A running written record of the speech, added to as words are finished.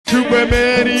Chukwe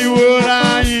meri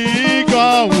worai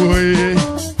gongwe.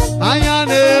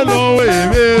 Ayane lowe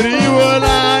meri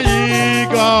worai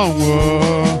gongwo.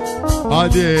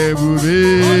 Ade bube.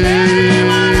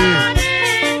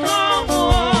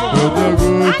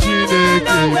 Odogo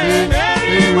Chineke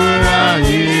meri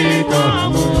worai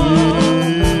gongwe.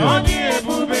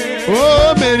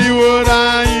 O meri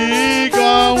worai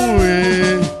gongwe.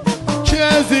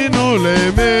 Chezi nole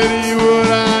meri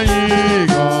worai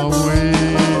gongwe.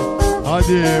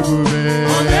 Ade bube.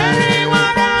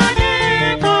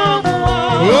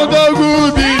 Odogu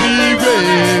binigwe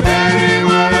meri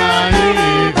worai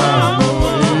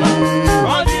gongwe.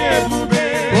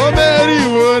 O meri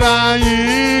worai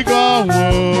gongwe.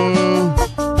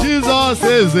 Jesus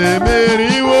is a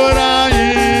meri worai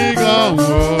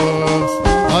gongwe.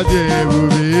 Ade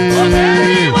bube.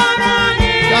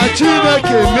 Ka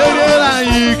Chineke meriela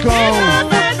iko.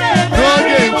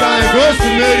 N'oge nke anyị gosi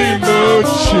meri mgbe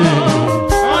ochie.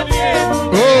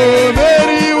 O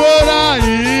meriworo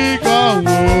anyị ka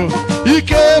ọnwụ.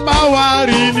 Ike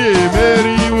gbawara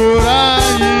na-emeriworo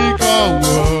anyị ka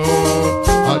ọnwụ.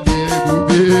 Ọ dị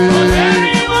ebube.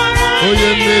 Onye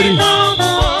mmeri.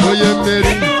 Onye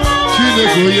mmeri.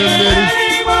 Chineke onye mmeri.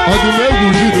 Ọdụm egwu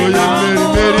Juda onye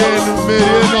mmeri.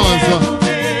 Merie n'ọzọ.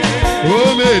 O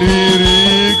meriri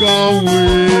ka ọnwụ.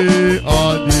 Ọ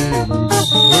dị ebube.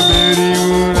 O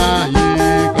meriworo anyị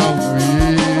ka ọnwụ.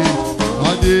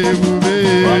 Ọ dị ebube.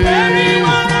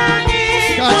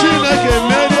 Ka Chineke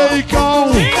merie ike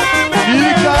ọnwụ.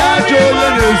 Ike ajọ onye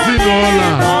n'ezinụlọ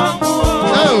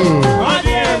a.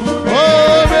 O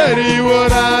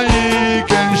meriworo anyị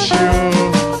ike nshi.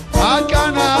 Aka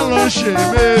na-alụ nshi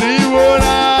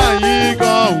meriworo anyị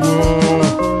ka ọnwụ.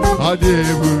 Ọ dị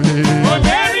ebube.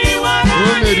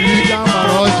 O meriri ike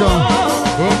amara ọjọọ.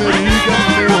 O meriri ike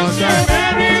mmiri ọta.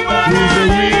 He's a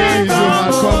winner, he's a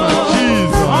overcomer.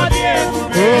 Jesus.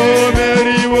 O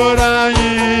meriworo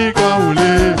anyị ka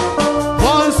ule.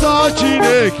 Mmụọ nsọ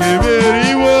Chineke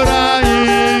meriworo anyị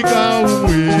ka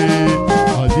uwe.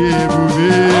 Ọ dị ebube.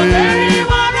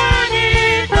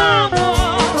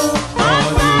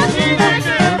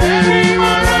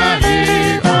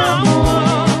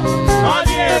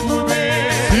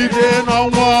 Site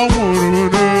n'ọnwụ ọ nwụrụ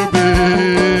n'obe.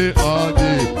 Ọ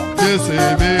dị Jesu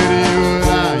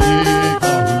meriworo anyị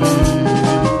ka ule.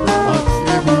 Ọ dị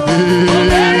ebube.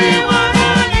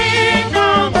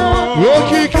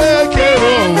 Okike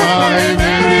kere ụwa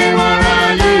emeriworo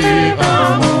anyị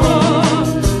ọnwụ.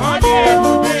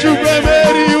 Chukwu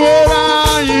emeriworo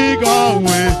anyị ka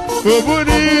ọnwụ.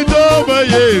 Obunido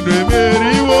ogbenye enu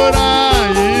emeriworo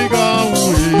anyị ka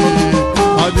ọnwụ.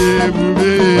 Ọ dị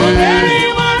ebube.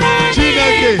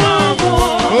 Chineke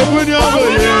obuni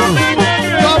ogbenye enu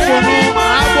tọpụnụ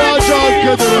agba ọjọọ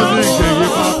kedoro n'ike gị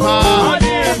papa.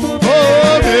 O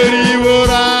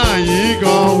meriworo anyị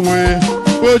ka ọnwụ.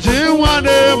 Oji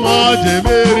nwanne ma ọ dị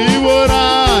meriworo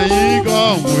anyị ka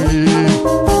ọnwụ.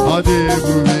 Ọ dị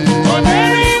ebube.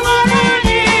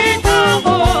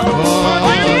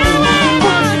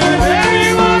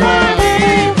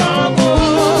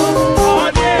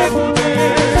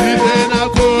 Site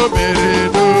n'aka o mere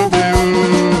n'obe o.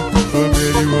 O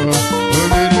meriwo, o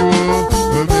meriwo,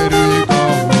 o meriwo ka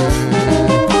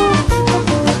ọnwụ.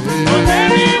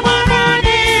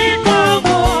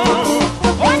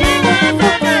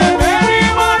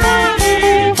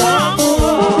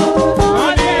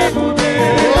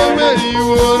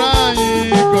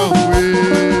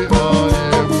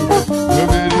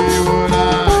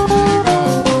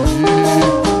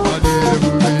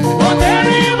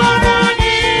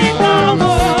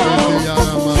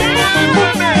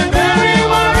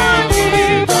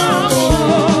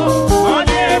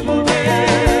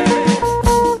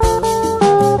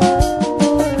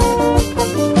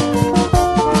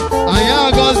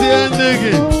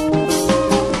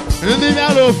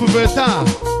 Ofufe taa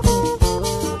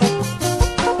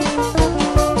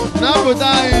napụta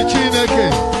anyị Chineke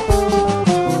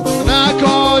n'aka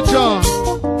ọjọọ,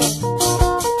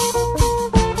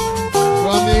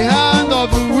 from the hand of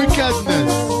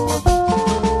wickedness.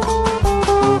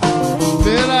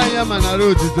 Meere anyị ma nara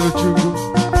otuto Chukwu.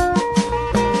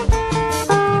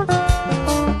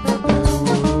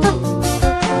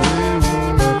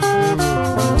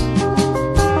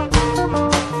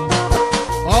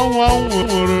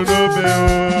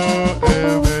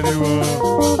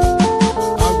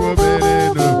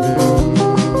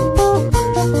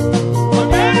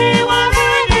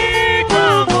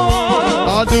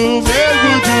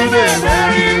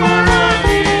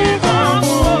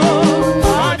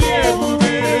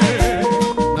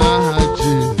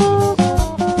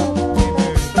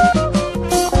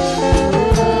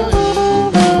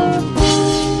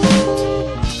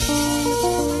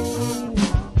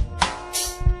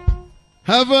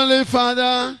 Heavenly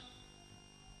Father,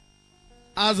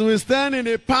 as we stand in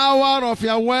the power of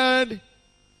your word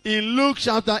in Luke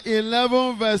chapter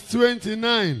 11 verse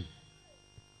 29,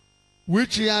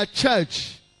 which your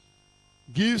church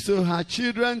gives to her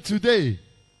children today,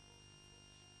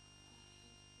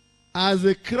 as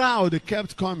the crowd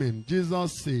kept coming,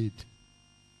 Jesus said,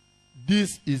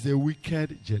 "This is a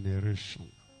wicked generation."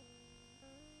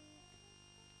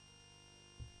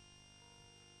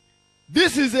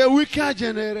 This is a wicked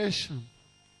generation.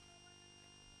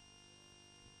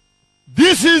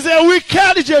 This is a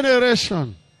wicked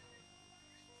generation.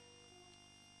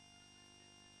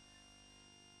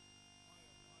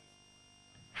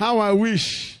 How I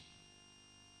wish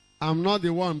I'm not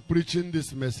the one preaching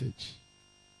this message.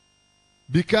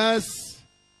 Because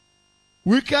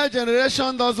wicked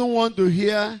generation doesn't want to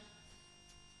hear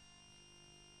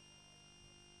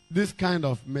this kind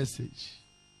of message.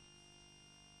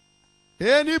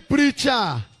 Any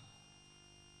preacher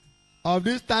of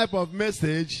this type of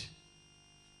message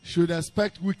should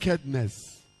expect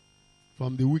wickedness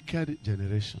from the wicked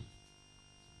generation.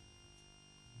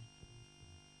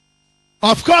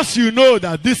 Of course, you know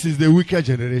that this is the wicked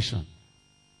generation.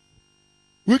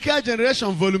 Wicked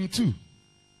Generation Volume 2.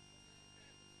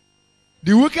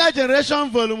 The Wicked Generation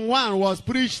Volume 1 was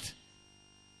preached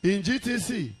in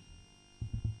GTC,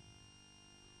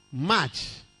 March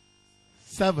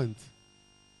 7th,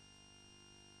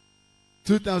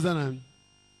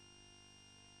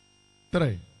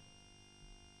 2003.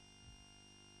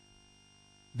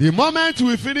 The moment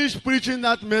we finished preaching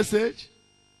that message,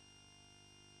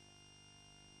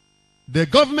 the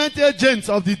government agents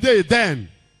of the day then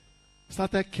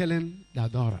started killing the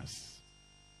adorers.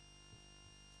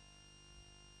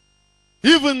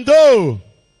 Even though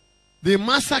the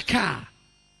massacre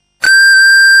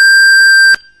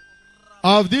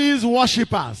of these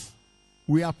worshippers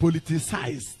were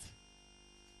politicized,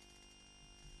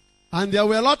 and there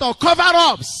were a lot of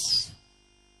cover-ups,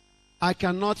 I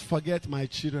cannot forget my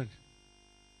children.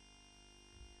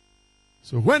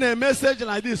 So when a message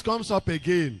like this comes up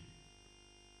again,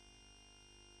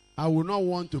 I will not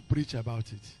want to preach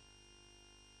about it.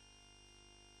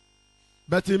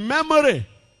 But in memory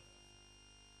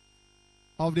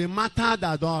of the martyred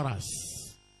adorers,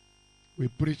 we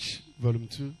preach volume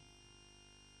 2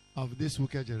 of this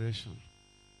wicked generation.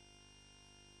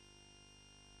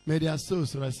 May their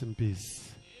souls rest in peace.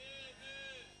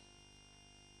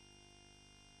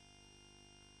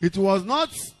 It was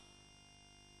not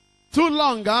too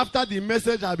long after the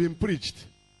message had been preached.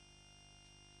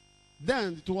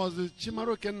 Then it was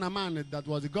Chimaroke Naman that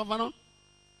was the governor.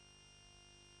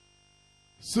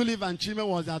 Sullivan Chime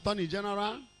was the attorney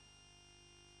general.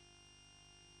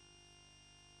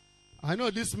 I know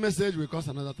this message will cause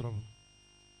another trouble.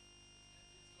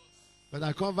 But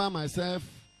I cover myself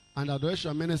and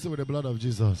adoration ministry with the blood of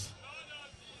Jesus.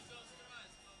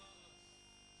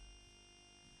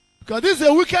 Because this is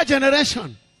a wicked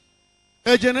generation.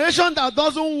 A generation that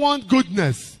doesn't want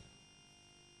goodness.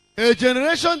 A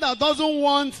generation that doesn't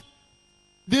want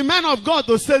the men of God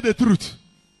to say the truth.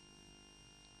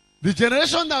 The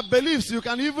generation that believes you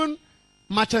can even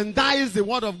merchandise the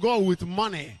word of God with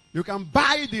money. You can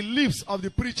buy the lips of the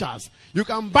preachers. You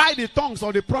can buy the tongues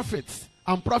of the prophets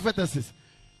and prophetesses.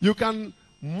 You can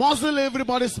muzzle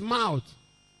everybody's mouth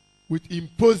with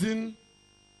imposing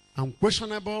and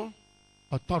questionable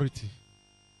authority.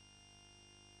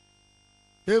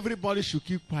 Everybody should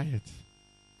keep quiet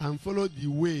and follow the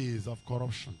ways of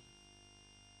corruption.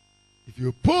 If you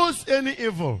oppose any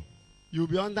evil, you'll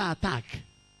be under attack.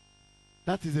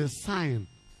 That is a sign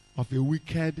of a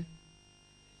wicked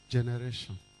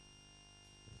generation.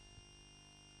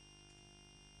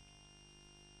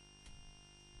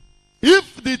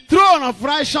 If the throne of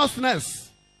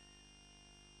righteousness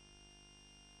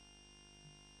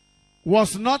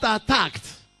was not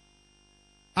attacked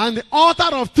and the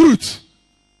altar of truth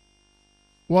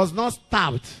was not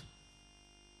stabbed,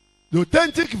 the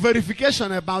authentic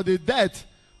verification about the death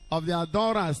of the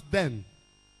adorers then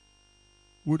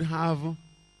would have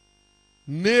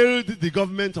nailed the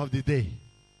government of the day.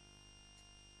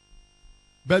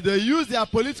 But they used their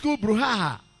political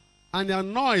brouhaha and their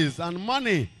noise and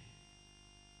money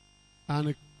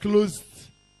and closed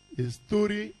a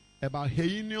story about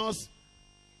heinous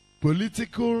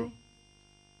political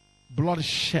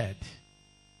bloodshed.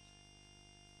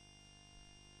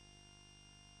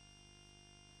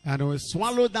 And we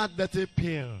swallowed that dirty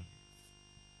pill.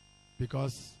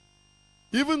 Because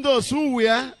even those who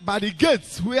were by the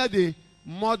gates where the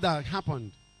murder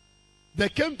happened, they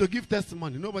came to give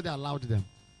testimony. Nobody allowed them.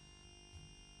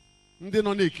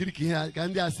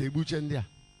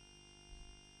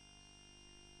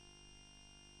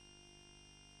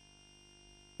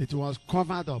 It was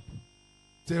covered up.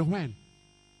 Till when?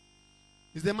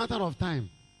 It's a matter of time.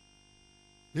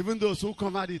 Even those who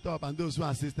covered it up and those who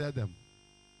assisted them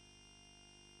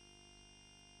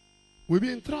will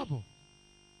be in trouble.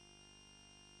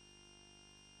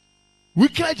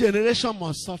 Wicked generation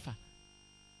must suffer.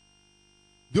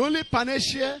 The only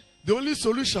panacea, the only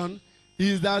solution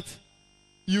is that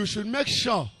you should make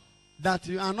sure that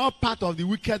you are not part of the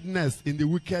wickedness in the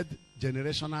wicked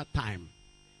generational time.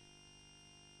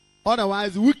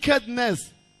 Otherwise,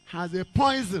 wickedness has a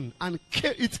poison and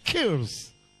it kills.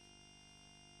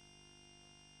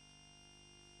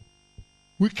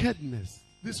 Wickedness,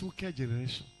 this wicked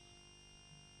generation.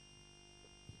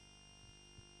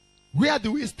 Where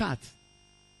do we start?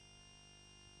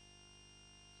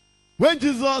 When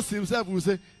Jesus himself will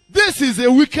say, this is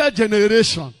a wicked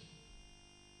generation,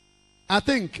 I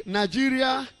think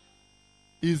Nigeria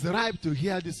is ripe to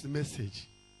hear this message.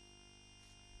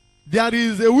 There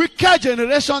is a wicked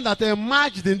generation that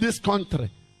emerged in this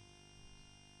country.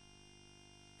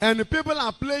 And people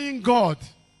are playing God,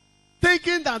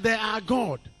 thinking that they are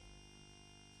God.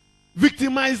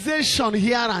 Victimization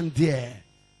here and there.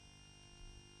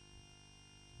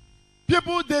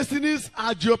 People's destinies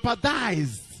are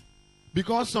jeopardized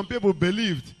because some people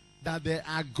believed that they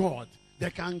are God. They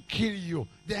can kill you.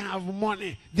 They have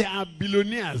money. They are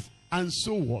billionaires. And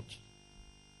so what?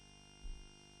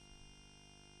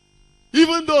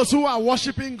 Even those who are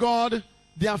worshiping God,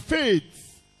 their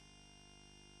faith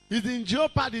is in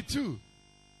jeopardy too.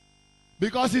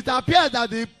 Because it appears that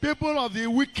the people of the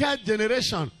wicked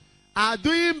generation are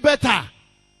doing better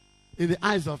in the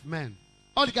eyes of men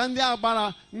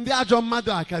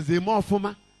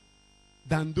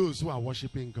than those who are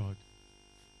worshiping God.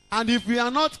 And if we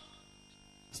are not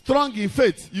strong in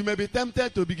faith, you may be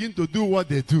tempted to begin to do what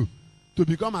they do, to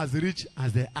become as rich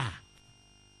as they are.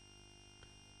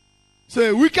 So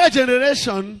a wicked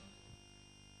generation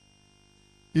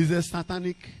is a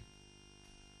satanic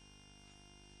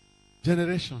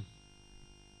generation.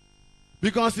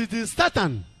 Because it is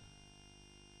Satan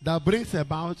that brings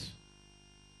about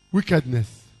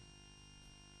wickedness.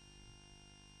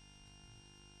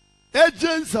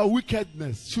 Agents of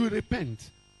wickedness should repent.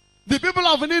 The people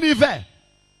of Nineveh,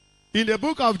 in the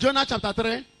book of Jonah chapter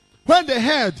 3, when they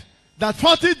heard that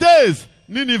 40 days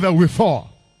Nineveh will fall,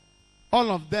 all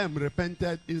of them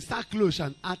repented in sackcloth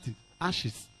and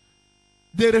ashes.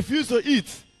 They refused to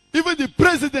eat. Even the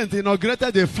president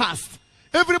inaugurated a fast.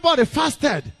 Everybody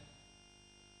fasted.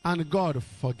 And God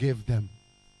forgave them.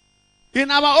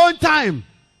 In our own time,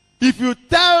 if you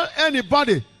tell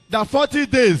anybody that 40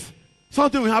 days,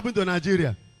 something will happen to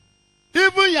Nigeria,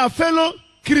 even your fellow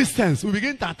Christians will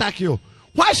begin to attack you.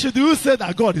 Why should you say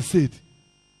that God is said?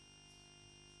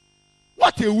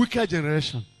 What a wicked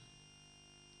generation.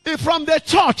 If from the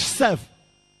church self,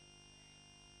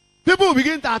 people will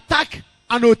begin to attack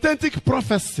an authentic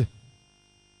prophecy,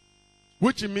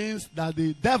 which means that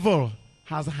the devil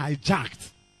has hijacked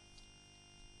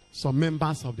some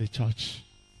members of the church.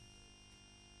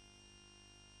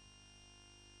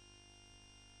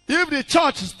 If the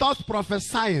church starts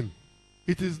prophesying,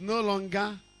 it is no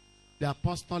longer the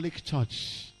apostolic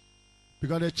church.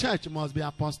 Because the church must be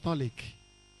apostolic.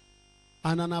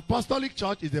 And an apostolic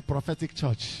church is a prophetic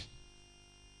church.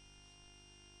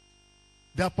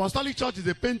 The apostolic church is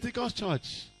a Pentecost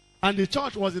church. And the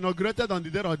church was inaugurated on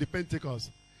the day of the Pentecost.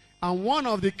 And one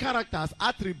of the characters,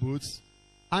 attributes,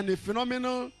 and the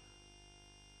phenomenal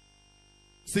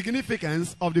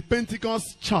significance of the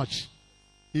Pentecost church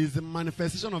is the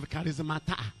manifestation of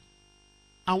charismata.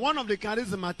 And one of the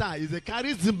charismata is the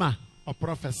charisma of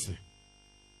prophecy.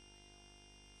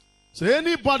 So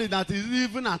anybody that is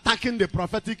even attacking the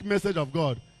prophetic message of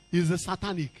God is a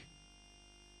satanic.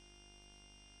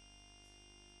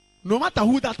 No matter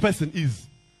who that person is.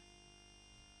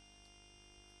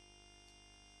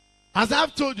 As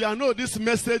I've told you, I know this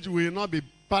message will not be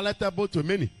palatable to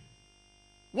many.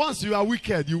 Once you are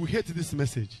wicked, you will hate this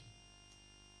message.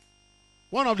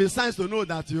 One of the signs to know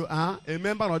that you are a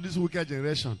member of this wicked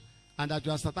generation and that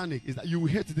you are satanic is that you will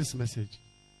hate this message.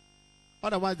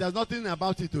 Otherwise, there's nothing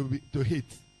about it to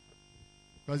hate.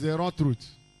 Because it's a raw truth.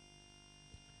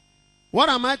 What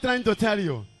am I trying to tell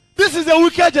you? This is a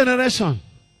wicked generation.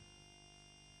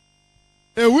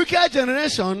 A wicked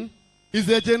generation is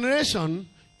a generation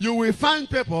you will find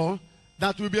people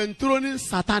that will be enthroning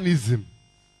Satanism.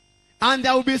 And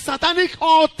there will be satanic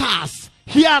altars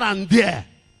here and there.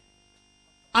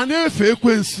 And if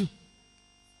frequency.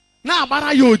 Now,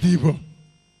 people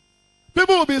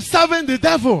will be serving the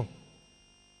devil.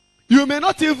 You may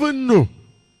not even know.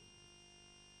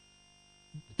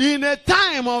 In a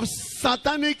time of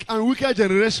satanic and wicked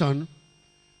generation,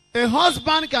 A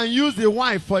husband can use the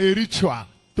wife for a ritual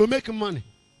to make money.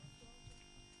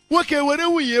 So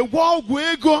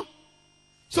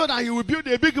that he will build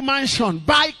a big mansion,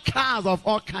 buy cars of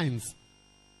all kinds,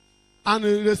 and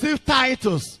receive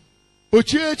titles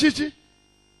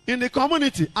in the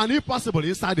community, and if possible,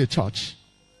 inside the church.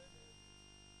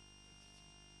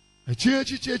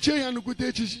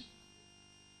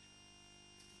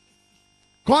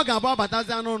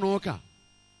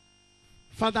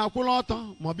 Father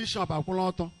akwụlọtọ ma bishop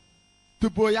akwụlọtọ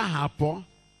tupu ya hapụ.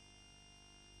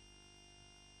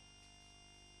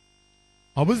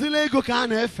 Ọ bụzila ego ka a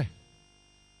na-efe,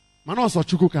 mana ọsọ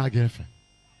Chukwu ka a ga-efe.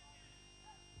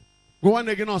 Gwa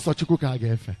nwanne gị na ọsọ Chukwu ka a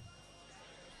ga-efe.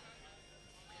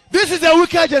 This is a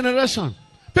wicked generation.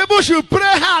 People should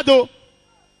pray hard though.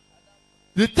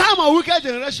 The time of wicked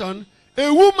generation,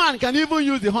 a woman can even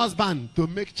use the husband to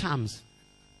make charms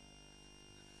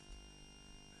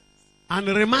and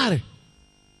remarry.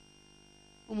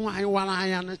 In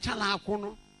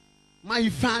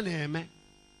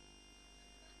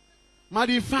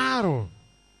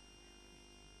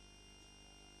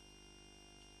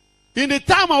the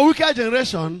time of wicked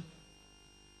generation,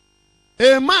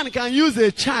 a man can use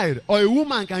a child or a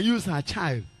woman can use her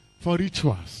child for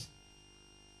rituals,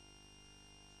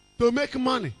 to make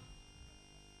money,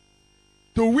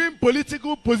 to win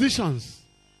political positions.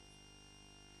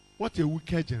 What a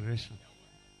wicked generation.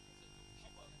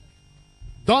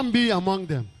 Don't be among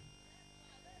them.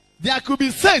 There could be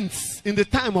saints in the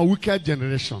time of wicked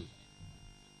generation.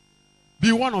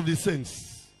 Be one of the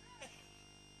saints.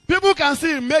 People can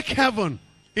still make heaven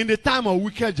in the time of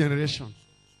wicked generation.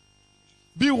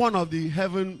 Be one of the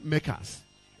heaven makers.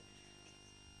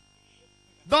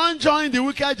 Don't join the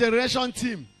wicked generation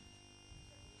team.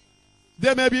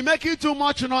 They may be making too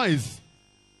much noise.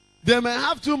 They may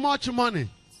have too much money.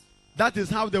 That is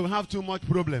how they will have too much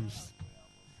problems.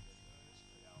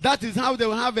 That is how they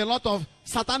will have a lot of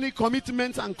satanic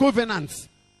commitments and covenants.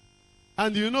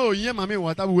 And you know, they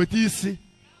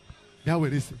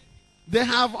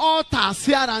have altars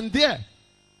here and there.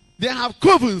 They have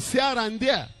covens here and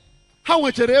there. How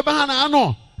much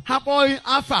know?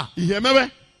 Alpha,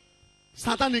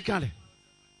 satanically.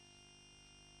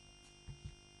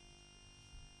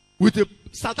 With the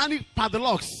satanic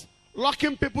padlocks,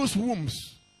 locking people's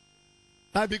wombs.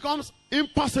 That becomes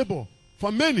impossible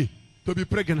for many to be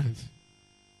pregnant.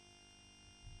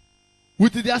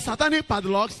 With their satanic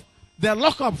padlocks, they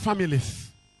lock up families.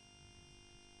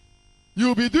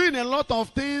 You'll be doing a lot of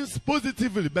things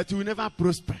positively, but you will never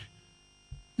prosper.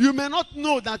 You may not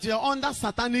know that you're under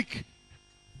satanic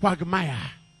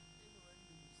quagmire.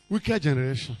 Wicked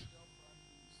generation.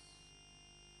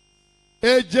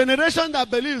 A generation that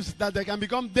believes that they can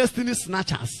become destiny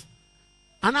snatchers.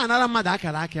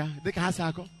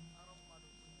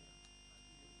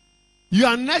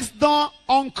 Your next door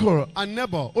uncle and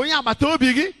neighbor. Oh yeah, but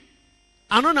Obigi.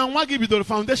 I know now give you the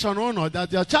foundation honor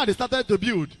that your child is started to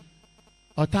build.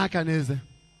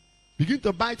 Begin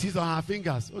to bite his or her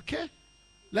fingers. Okay?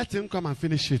 Let him come and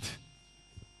finish it.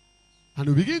 And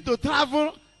we begin to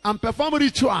travel and perform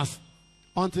rituals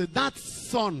until that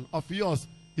son of yours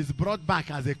is brought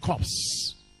back as a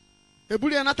corpse.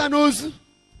 Ebuli anata knows.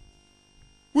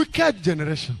 Wicked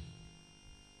generation.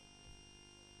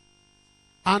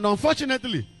 And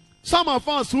unfortunately, some of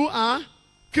us who are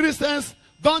Christians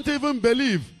don't even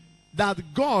believe that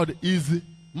God is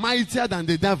mightier than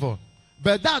the devil.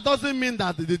 But that doesn't mean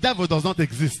that the devil does not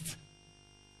exist.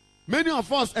 Many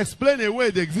of us explain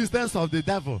away the existence of the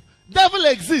devil. Devil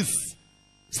exists.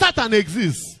 Satan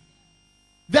exists.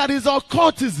 There is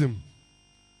occultism.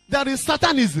 There is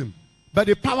satanism. But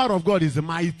the power of God is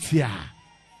mightier.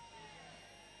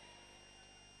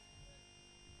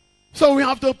 So we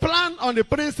have to plan on the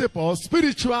principle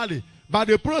spiritually by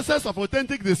the process of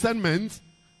authentic discernment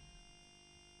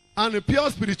and the pure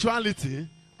spirituality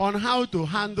on how to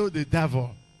handle the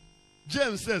devil.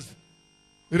 James says,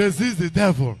 resist the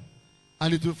devil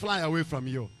and it will fly away from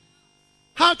you.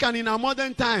 How can in our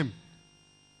modern time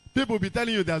people be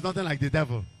telling you there's nothing like the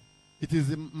devil? It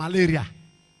is malaria.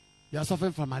 You are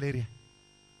suffering from malaria.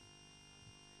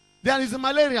 There is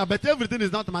malaria, but everything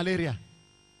is not malaria.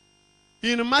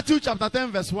 In Matthew chapter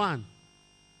 10 verse 1.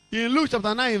 In Luke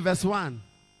chapter 9 verse 1.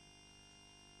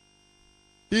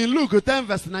 In Luke 10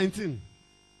 verse 19.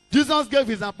 Jesus gave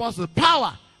his apostles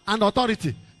power and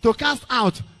authority to cast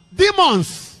out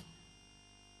demons.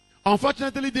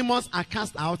 Unfortunately, demons are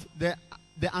cast out. They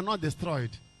are not destroyed.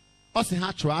 So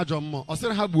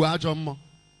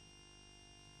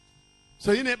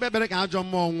you need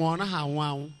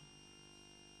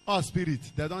or spirit,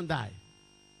 they don't die.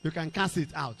 You can cast it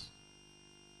out.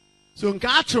 So nke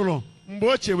a chụrụ mgbe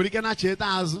ochie were ike na-cheta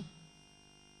azụ.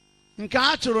 Nke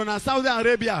a chụrụ na Saudi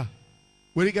Arabia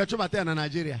were ike chụbata ya na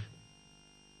Nigeria.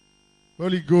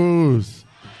 Holy Ghost.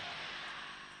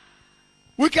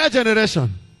 Wicked generation.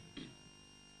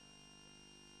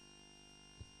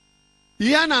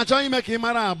 Ihe a na-achọ ime ka ị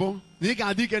mara abụ na ị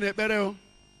ga-adị ike n'ekpere o.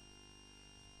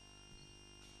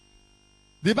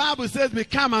 The Bible says, be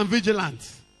calm and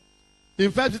vigilant.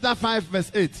 In 1 Peter 5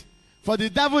 verse 8. For the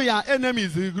devil, your enemy,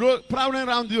 is prowling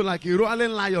around you like a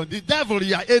roaring lion. The devil,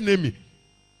 your enemy.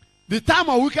 The time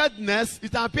of wickedness,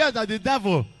 it appears that the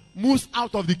devil moves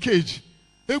out of the cage.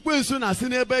 And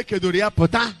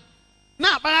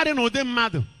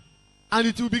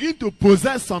it will begin to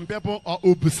possess some people or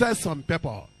obsess some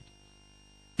people.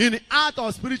 In the art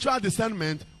of spiritual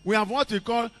discernment, we have what we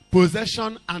call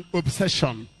possession and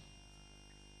obsession.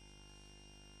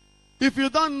 If you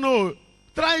don't know,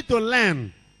 try to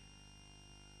learn.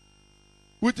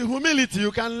 With humility,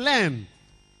 you can learn.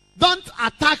 Don't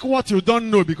attack what you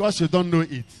don't know because you don't know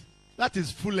it. That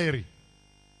is foolery.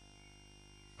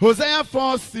 Hosea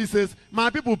 4 says,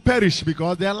 my people perish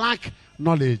because they lack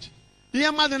knowledge. Ihe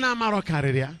mmadụ na-amarọ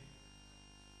karịrị ya.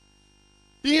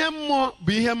 Ihe mmụọ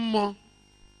bụ ihe mmụọ.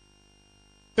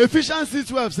 Ephesians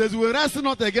 6:12 says, we wrestle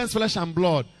not against flesh and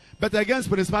blood, but against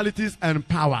principalities and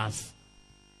powers.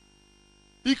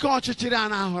 Ike ọchịchịrị a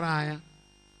na-ahụrụ anya.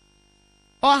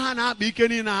 Ọha na-akpa ike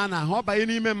niile a na-ahụ ọ banye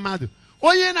n'ime mmadụ.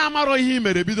 Onye na-amarọ ihe i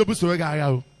mere bido buso gị agha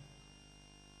o.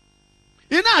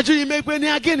 Ị na-ajụ ime ekwe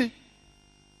na gịnị?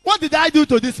 What did I do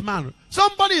to this man?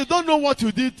 Somebody you don't know what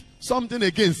you did something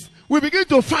against. We begin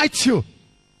to fight you.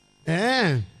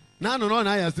 Na no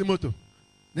na ya zi moto.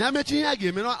 Na ya mechi ihe a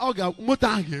ga-eme na ọ ga moto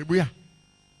ahụ ga-egbu ya.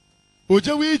 O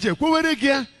jewe ije kwowere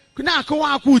gị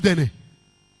na-akụwa akwa udene.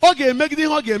 Ọ ga-emegide ihe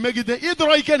ọ ga-emegide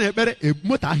ịdọrọ ike na ekpere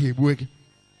moto ahụ egbuwe gị.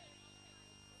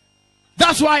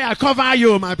 That's why I cover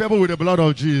you, my people, with the blood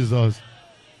of Jesus.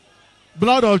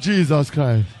 Blood of Jesus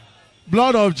Christ.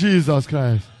 Blood of Jesus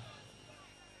Christ.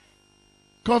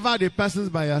 Cover the persons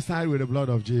by your side with the blood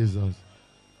of Jesus.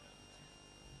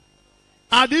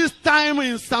 At this time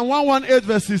in Psalm 118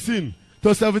 verse 16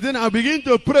 to 17, I begin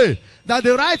to pray that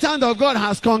the right hand of God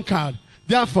has conquered.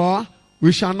 Therefore,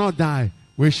 we shall not die,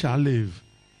 we shall live.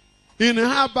 In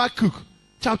Habakkuk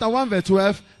chapter 1 verse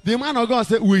 12, the man of God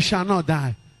said, we shall not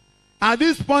die. At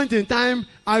this point in time,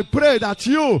 I pray that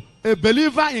you, a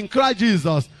believer in Christ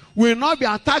Jesus, will not be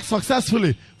attacked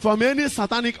successfully from any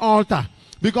satanic altar.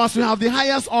 Because we have the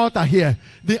highest altar here.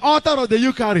 The altar of the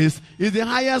Eucharist is the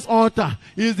highest altar.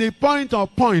 Is the point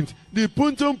of point. The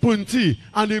puntum punti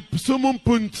and the sumum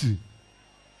punti.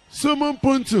 Sumum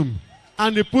puntum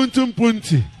and the puntum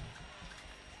punti.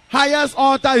 Highest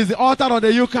altar is the altar of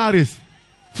the Eucharist.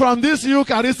 From this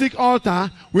Eucharistic altar,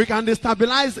 we can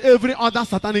destabilize every other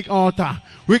satanic altar.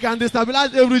 We can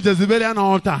destabilize every Jezebelian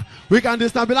altar. We can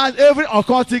destabilize every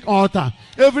occultic altar.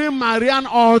 Every Marian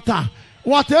altar.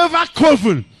 Whatever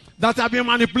coven that have been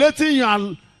manipulating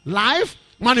your life,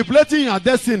 manipulating your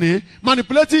destiny,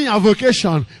 manipulating your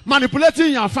vocation,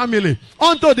 manipulating your family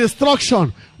unto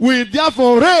destruction, we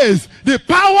therefore raise the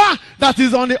power that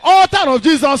is on the altar of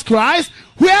Jesus Christ,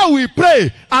 where we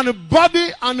pray, and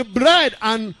body and bread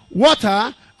and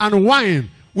water and wine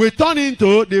will turn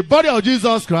into the body of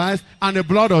Jesus Christ and the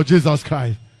blood of Jesus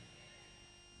Christ.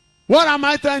 What am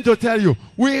I trying to tell you?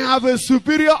 We have a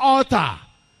superior altar,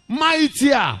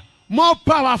 mightier, more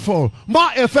powerful, more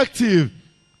effective,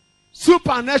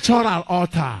 supernatural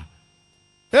altar.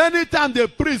 Anytime the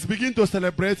priests begin to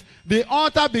celebrate, the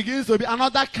altar begins to be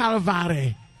another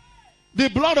Calvary. The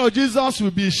blood of Jesus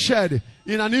will be shed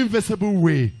in an invisible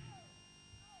way.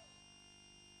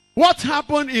 What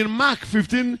happened in Mark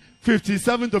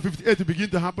 15:57 to 58 will begin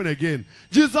to happen again.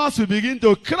 Jesus will begin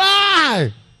to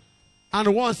cry.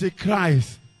 And once he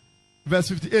cries, verse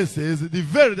 58 says, the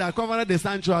veil that covered the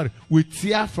sanctuary will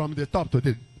tear from the top to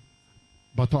the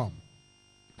bottom.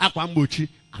 Akwambochi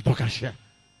atokashia.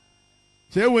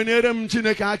 Say when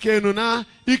Chineke akenu na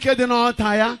ike dị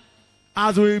n'ọta ya,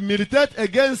 as we meditate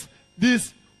against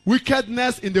this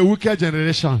wickedness in the wicked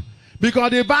generation.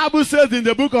 Because the Bible says in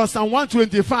the book of Psalm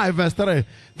 125 verse 3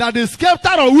 that the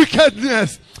scepter of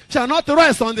wickedness shall not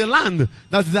rest on the land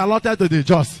that is allotted to the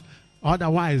just.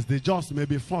 Otherwise, the just may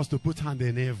be forced to put hand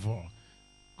in evil.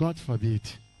 God forbid.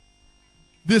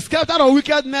 The scepter of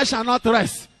wickedness shall not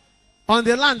rest on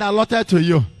the land allotted to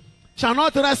you. Shall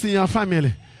not rest in your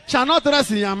family. Shall not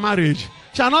rest in your marriage.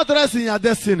 Shall not rest in your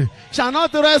destiny. Shall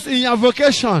not rest in your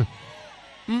vocation.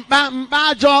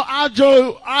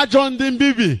 Ajo ndị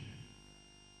mbibi.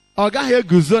 Ọ gaghị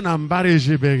eguzo na mbara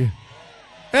ejibeghi.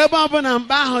 Ebe ọ bụ na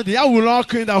mkpa ahụ dị ya wụrụ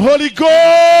ọkụ in the Holy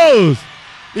Ghost.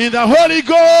 In the Holy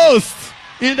Ghost.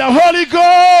 In the Holy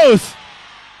Ghost.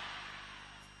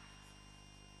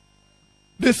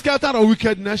 The scatter of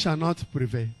wickedness shall not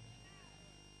prevail.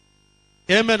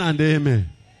 Amen and amen.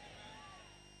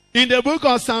 In the book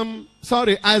of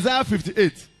Isaiah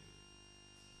 58,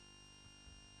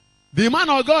 the man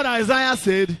of God Isaiah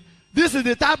said, this is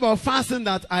the type of fasting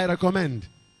that I recommend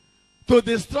to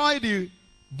destroy the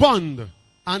bond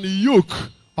and yoke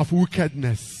of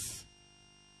wickedness.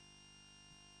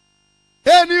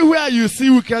 Anywhere you see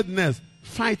wickedness,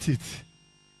 fight it.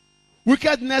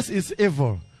 Wickedness is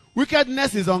evil.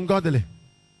 Wickedness is ungodly.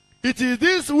 It is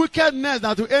this wickedness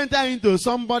that will enter into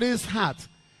somebody's heart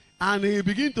and he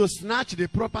begin to snatch the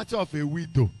property of a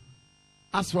widow.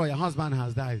 As for your husband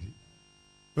has died.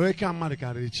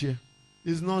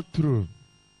 It's not true.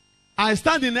 I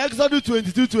stand in Exodus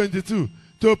 22:22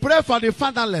 to pray for the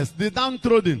fatherless, the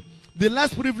downtrodden, the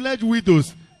less privileged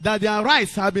widows, that their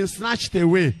rights have been snatched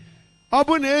away.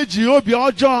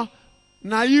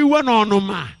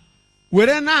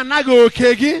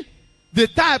 The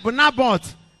type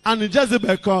Naboth and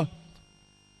Jezebel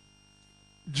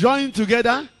joined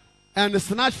together and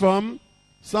snatched from,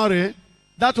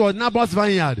 that was Naboth's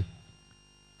vineyard.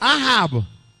 Ahab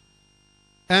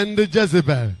and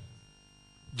Jezebel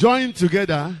joined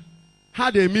together,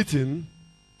 had a meeting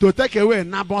to take away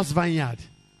Naboth's vineyard.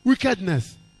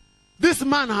 Wickedness. This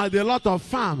man had a lot of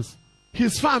farms.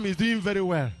 His farm is doing very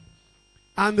well.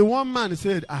 And the one man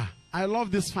said, I love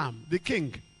this farm. The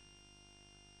king.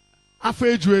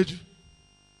 Afejueju.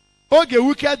 Oge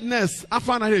wickedness.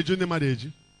 Afanaheju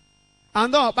nemadeju.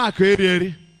 And all back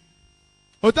eri.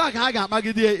 Otaka haga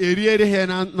bagide eri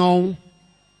hena no.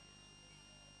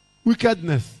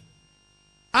 Wickedness.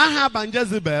 Ahab and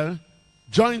Jezebel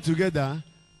joined together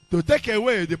to take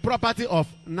away the property of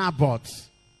Naboth.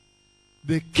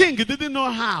 The king didn't know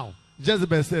how.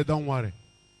 Jezebel said, don't worry.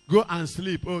 Go and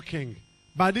sleep, O king.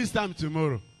 By this time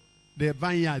tomorrow, the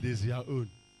vineyard is your own.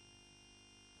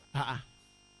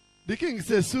 The king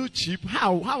said, so cheap.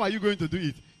 How are you going to do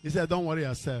it? He said, don't worry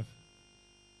yourself.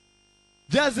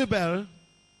 Jezebel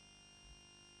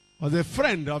was a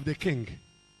friend of the king.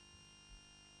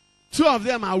 Two of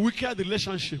them are wicked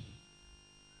relationship.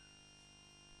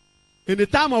 In the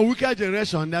time of wicked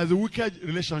generation, there's wicked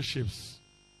relationships.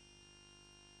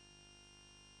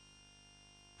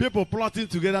 People plotting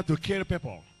together to kill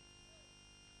people.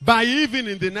 By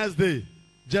evening the next day,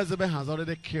 Jezebel has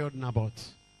already killed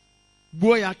Naboth.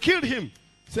 Boya killed him.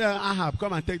 Say, Ahab,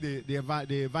 come and take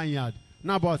the vineyard.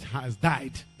 Naboth has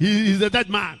died. He is a dead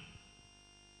man.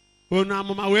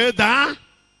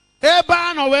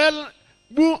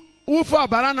 Ufa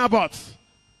bara Naboth.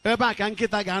 Eba kan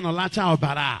kita ga no lacha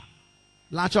obara.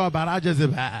 Lacha obara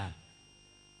Jezebel.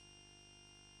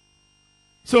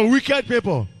 So wicked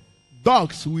people,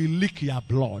 dogs will lick your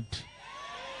blood.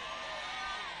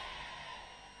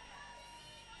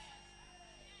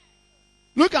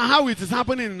 Look at how it is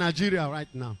happening in Nigeria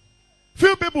right now.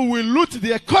 Few people will loot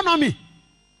the economy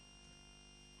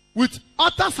with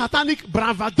utter satanic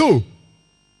bravado.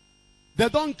 They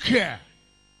don't care.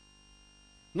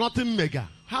 Nothing mega.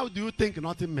 How do you think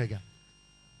nothing mega?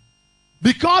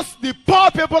 Because the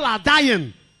poor people are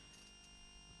dying.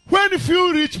 When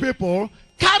few rich people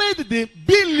carried the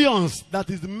billions that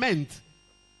is meant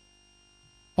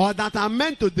or that are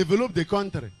meant to develop the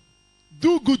country,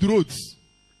 do good roads,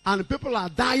 and people are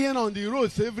dying on the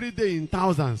roads every day in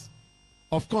thousands.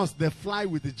 Of course, they fly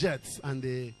with the jets and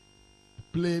the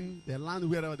plane, they land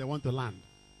wherever they want to land.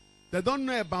 They don't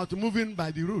know about moving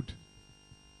by the road.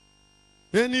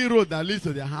 Any road that leads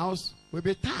to their house will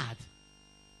be tarred.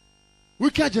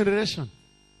 Wicked generation.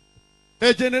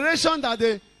 A generation that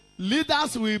the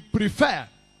leaders will prefer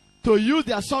to use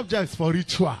their subjects for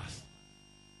rituals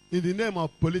in the name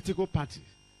of political party.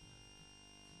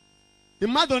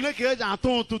 Imagine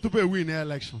to win an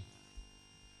election.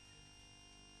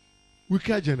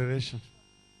 Wicked generation.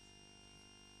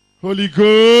 Holy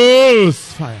Ghost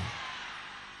fire.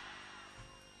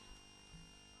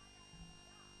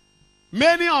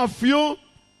 Many of you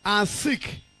are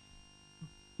sick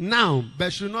now,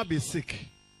 but should not be sick.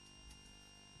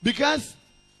 Because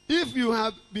if you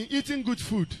have been eating good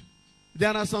food,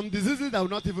 there are some diseases that will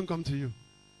not even come to you.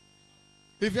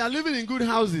 If you are living in good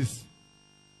houses,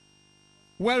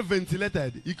 well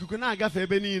ventilated,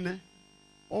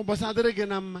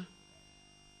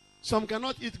 some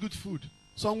cannot eat good food.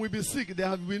 Some will be sick. They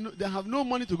have no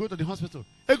money to go to the hospital.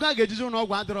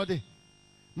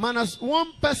 Manas,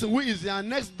 one person who is their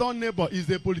next door neighbor is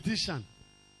a politician.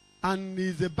 And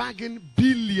is a bagging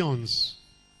billions.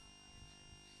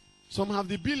 Some have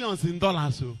the billions in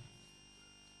dollars. So.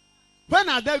 When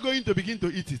are they going to begin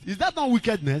to eat it? Is that not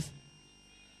wickedness?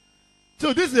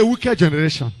 So this is a wicked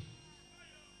generation.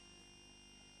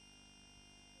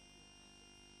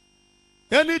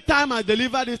 Anytime I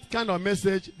deliver this kind of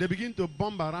message, they begin to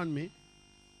bomb around me.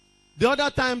 The other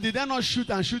time, did they not shoot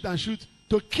and shoot and shoot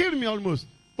to kill me almost?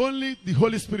 Only the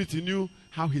Holy Spirit knew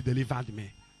how he delivered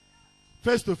me.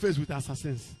 Face to face with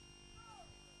assassins.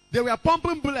 They were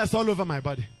pumping bullets all over my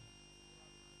body.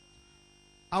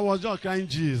 I was just crying,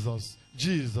 Jesus,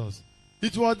 Jesus.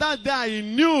 It was that day I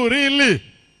knew really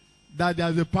that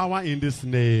there's a power in this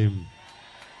name.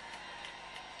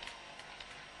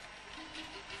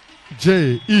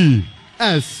 J-E-S-U-S.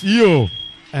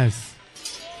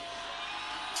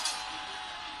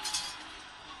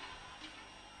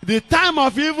 The time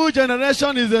of evil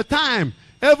generation is the time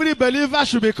every believer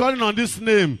should be calling on this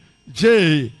name.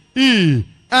 J-E-S-U-S.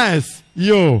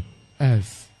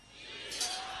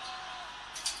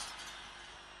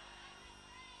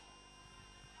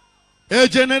 A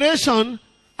generation,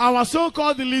 our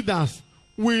so-called leaders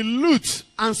will loot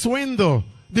and swindle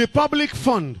the public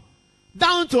fund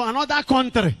down to another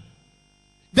country.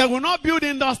 They will not build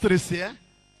industries here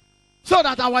so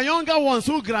that our younger ones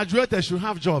who graduated should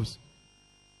have jobs.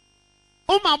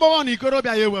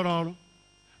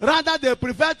 Rather, they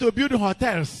prefer to build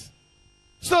hotels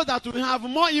so that we have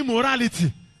more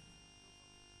immorality.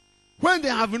 When they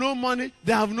have no money,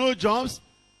 they have no jobs,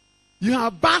 you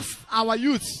have bathed our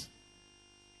youths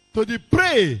to the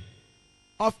prey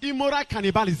of immoral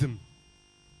cannibalism.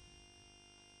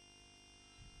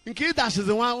 Nke dash is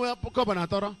the one where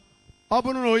Kobanatoro.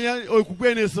 Open no yen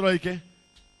okukwe n'esoro ike.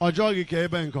 Ojo gi ka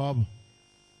ebe nke obu.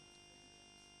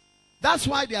 That's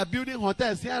why they are building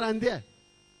hotels here and there.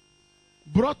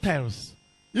 Brothels.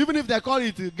 Even if they call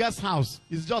it a guest house,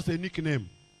 it's just a nickname.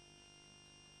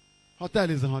 Hotel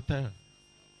is a hotel.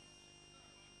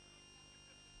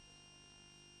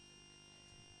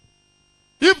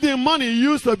 If the money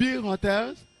used to be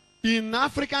hotels, in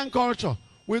African culture,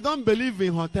 we don't believe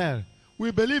in hotel.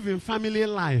 We believe in family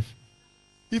life.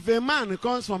 If a man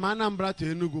comes from Anambra to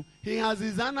Enugu, he has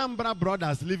his Anambra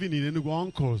brothers living in Enugu,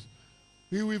 uncles.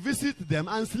 He will visit them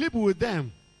and sleep with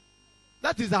them.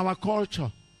 That is our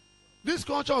culture. This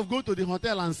culture of go to the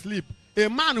hotel and sleep. A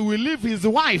man will leave his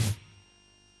wife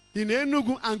in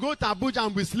Enugu and go to Abuja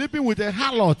and be sleeping with a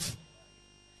harlot.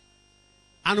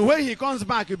 And when he comes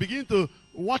back, he begins to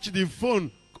watch the phone,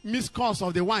 missed calls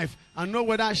of the wife, and know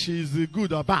whether she is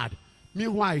good or bad.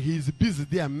 Meanwhile, he is busy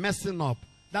there messing up.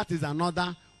 That is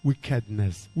another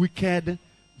wickedness. Wicked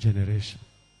generation.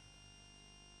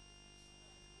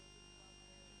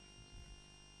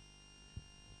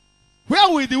 Where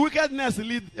will the wickedness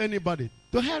lead anybody?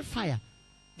 To hellfire.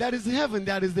 There is heaven,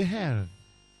 there is the hell.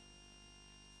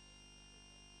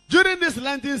 During this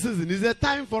Lenten season, is a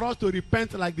time for us to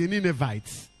repent like the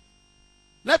Ninevites.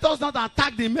 Let us not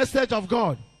attack the message of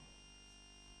God.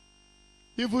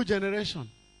 Evil generation.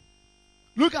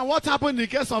 Look at what happened in the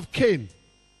case of Cain.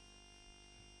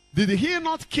 Did he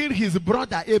not kill his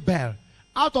brother Abel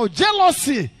out of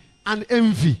jealousy and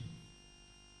envy?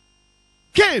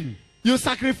 Cain, you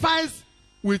sacrificed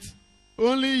with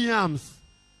only yams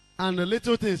and the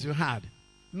little things you had.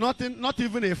 Nothing, not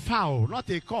even a fowl, not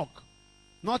a cock,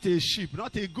 not a sheep,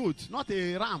 not a goat, not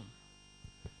a ram.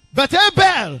 But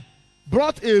Abel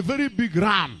brought a very big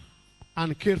ram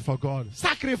and killed for God.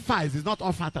 Sacrifice is not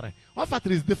offertory.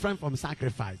 Offertory is different from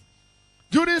sacrifice.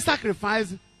 During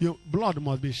sacrifice, your blood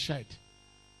must be shed.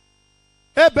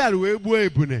 Abel webu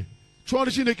ebune.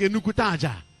 Chọrọ Chineke nukwuta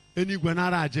aja. Enigwe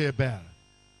nara aja Abel.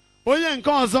 Onye nke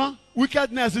ọzọ,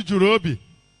 wickedness juru obi.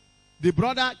 The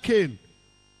brother Cain,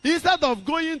 instead of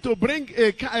going to bring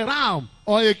a ram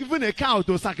or even a cow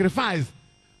to sacrifice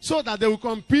so that they will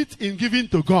compete in giving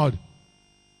to God,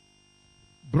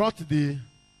 brought the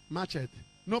machete.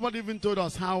 Nobody even told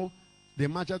us how the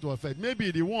machete was fed.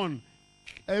 Maybe the one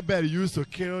Abel used to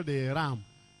kill the ram,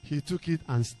 he took it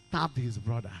and stabbed his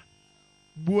brother.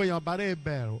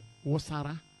 The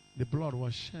blood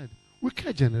was shed.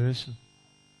 Wicked generation.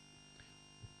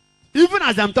 Even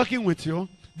as I'm talking with you,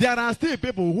 there are still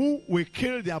people who will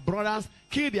kill their brothers,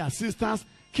 kill their sisters,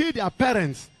 kill their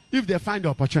parents if they find the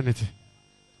opportunity.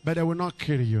 But they will not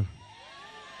kill you.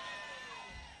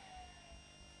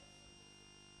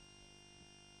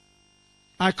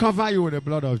 I cover you with the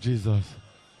blood of Jesus.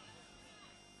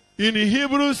 In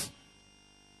Hebrews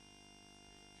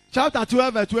chapter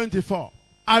 12 verse 24,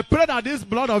 I pray that this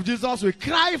blood of Jesus will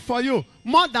cry for you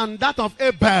more than that of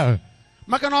Abel.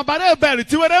 The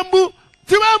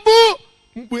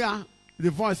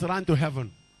voice ran to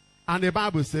heaven. And the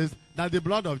Bible says that the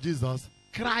blood of Jesus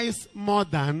cries more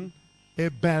than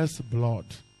Abel's blood.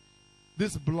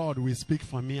 this blood will speak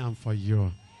for me and for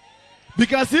you.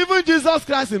 Because even Jesus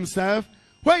Christ himself,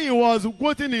 when he was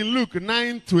quoting in Luke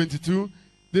 9:22,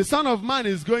 the Son of Man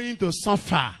is going to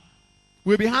suffer,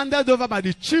 will be handed over by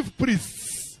the chief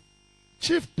priests.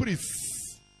 Chief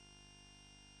priests.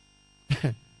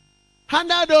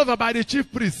 Handed over by the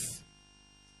chief priests.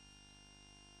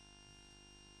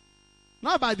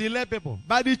 Not by the lay people,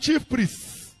 by the chief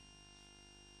priests.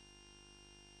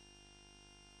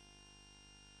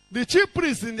 The chief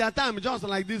priests in their time, just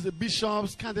like these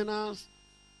bishops, cardinals,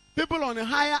 people on a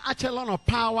higher echelon of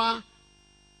power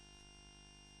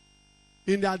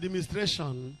in the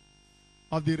administration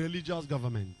of the religious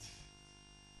government.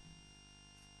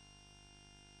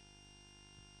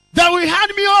 They will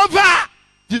hand me over,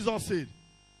 Jesus said.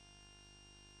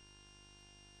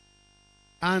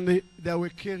 And they will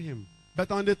kill him.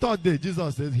 But on the third day,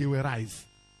 Jesus said he will rise.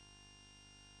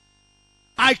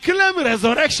 I claim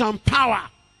resurrection power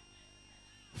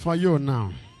for you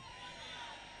now.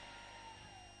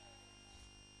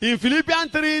 In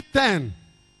Philippians 3:10,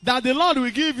 that the Lord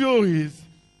will give you his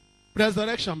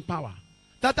resurrection power,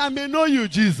 that I may know you,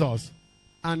 Jesus,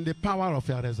 and the power of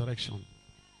your resurrection.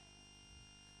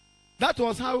 That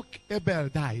was how Abel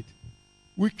died.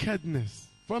 Wickedness.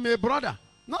 From a brother.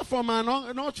 Not from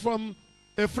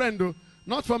a friend.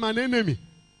 Not from an enemy.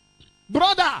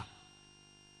 Brother.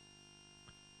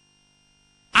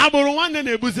 Aburu nwanne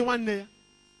na-ebuzi nwanne ya.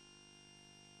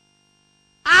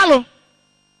 Alụ.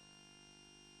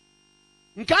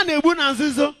 Nke a na-ebu na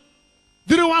nzuzo.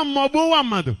 Dịrị nwa mmụọ gbuo nwa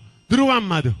mmadụ. Dịrị nwa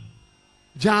mmadụ.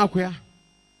 Jee akwa ya.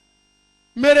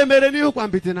 Mere n'ihu kwa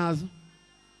mpịtị n'azụ.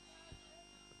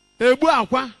 Egbu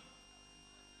akwa.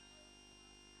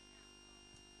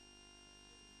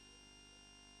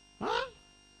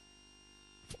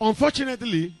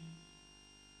 Unfortunately,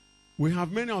 we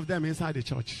have many of them inside the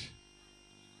church.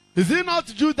 Is it not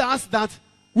Judas that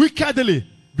wickedly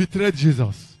betrayed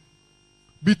Jesus?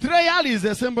 Betrayal is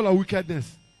a symbol of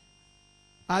wickedness.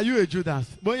 Are you a Judas?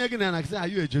 Are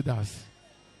you a Judas?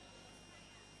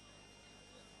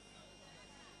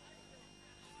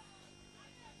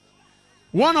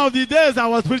 One of the days I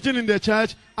was preaching in the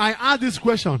church, I asked this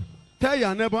question. Tell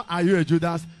your neighbor, are you a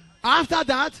Judas? After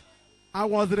that, I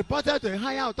was reported to a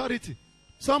higher authority.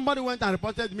 Somebody went and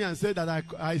reported me and said that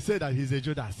I said that he's a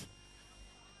Judas.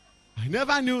 I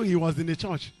never knew he was in the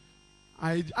church.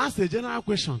 I asked a general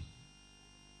question.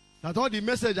 That all the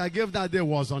message I gave that day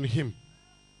was on him.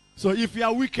 So if you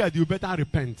are wicked, you better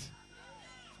repent.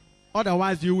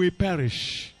 Otherwise, you will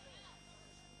perish.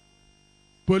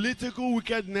 Political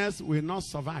wickedness will not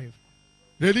survive.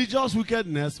 Religious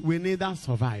wickedness will neither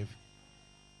survive.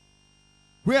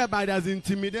 Whereby there's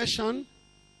intimidation,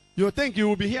 you think you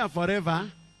will be here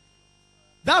forever.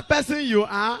 That person you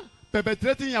are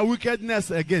perpetrating your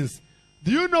wickedness against,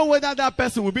 do you know whether that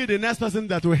person will be the next person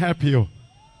that will help you?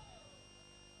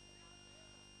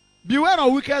 Beware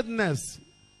of wickedness.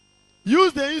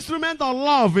 Use the instrument of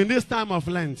love in this time of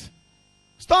Lent.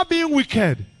 Stop being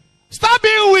wicked. Stop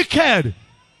being wicked.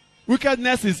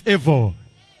 Wickedness is evil.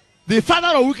 The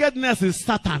father of wickedness is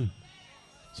Satan.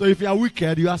 So if you are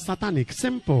wicked, you are satanic.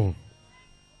 Simple.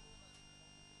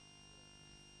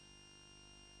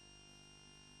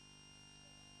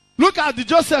 Look at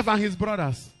Joseph and his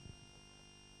brothers.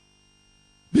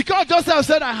 Because Joseph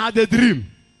said, I had a dream.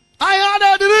 I had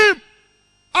a dream.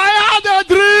 I had a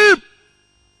dream.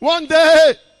 One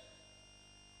day,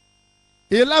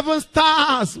 11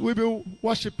 stars will be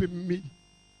worshiping me.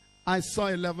 I saw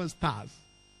 11 stars.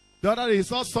 The other day, he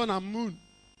saw sun and moon.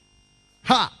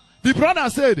 Ha! The brother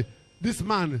said, this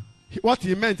man, what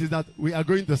he meant is that we are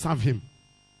going to serve him.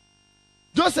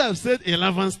 Joseph said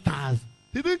 11 stars.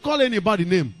 He didn't call anybody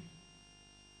name.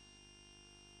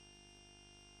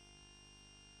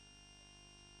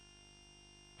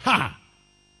 Ha!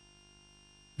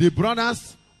 The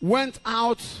brothers went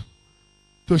out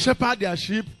to shepherd their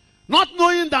sheep, not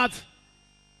knowing that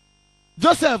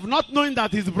Joseph, not knowing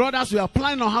that his brothers were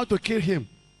planning on how to kill him.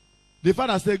 The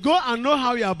father said, go and know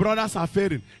how your brothers are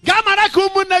faring.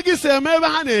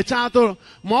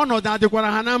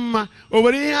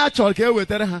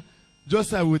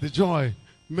 Joseph with joy.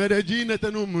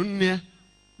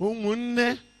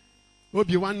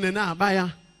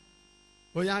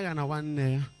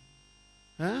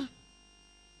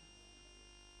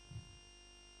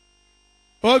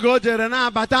 Ogo jere na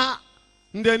abata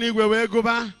ndị n'igwe wee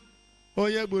gụba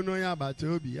onye bụ n'onye agbata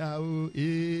obi ya o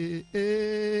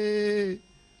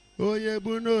onye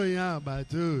bụ n'onye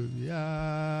agbata obi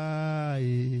ya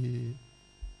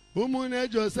ụmụnne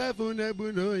Joseph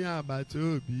na-ebu n'onye agbata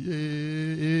obi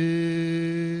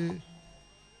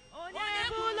onye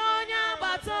bụ n'onye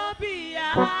agbata obi ya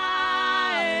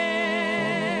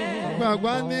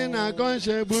Nagwandi na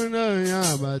konshe buno ya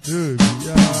batubi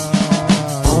ya.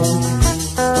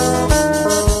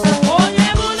 Onye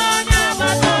buno ya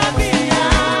batubi ya.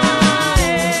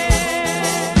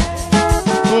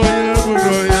 Onye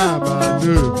buno ya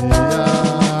batubi ya.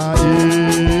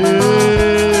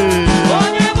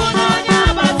 Onye buno ya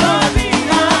batubi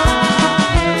ya.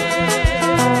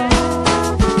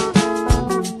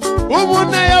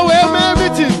 Ubunna ya we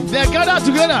meeting. They gather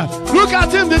together. Look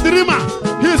at him, the dreamer.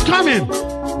 He's coming.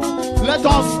 Let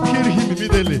us kill him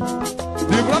immediately.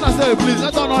 The brother said, please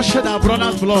let us not shed our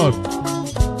brother's blood.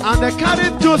 And they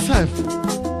carried Joseph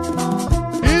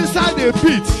inside the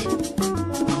pit.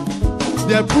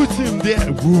 They put him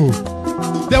there. Whoa.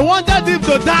 They wanted him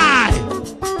to die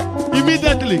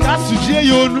immediately. No.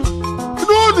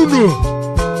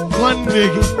 One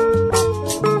nigga.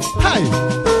 Hi.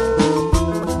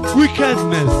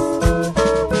 Wickedness.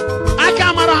 I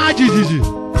can't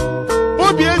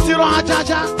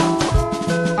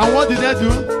And what did they do?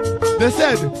 They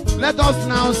said, let us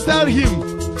now sell him.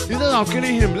 Instead of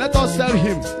killing him, let us sell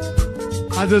him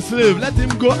as a slave. Let him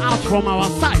go out from our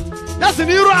sight. That's an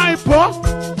hero I po.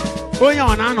 Oya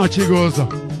onano chigozo.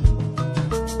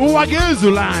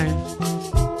 Uwagezu line.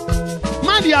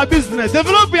 Mind your business.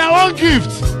 Develop your own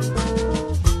gift.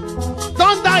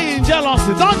 Don't die in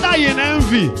jealousy. Don't die in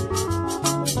envy.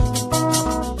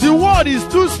 The world is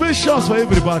too spacious for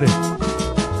everybody.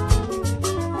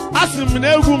 Asim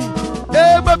negum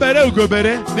bere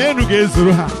ugobere nenu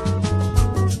gezuru ha.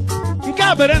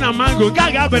 Nka bere na mango,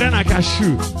 nka bere na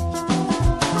cashew.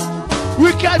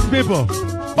 Wicked people.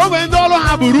 Owe ndolo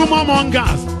ha bu rumor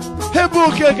mongers.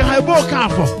 Hebo keke, hebo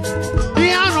kafo.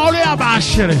 Ihe a na olu ya ba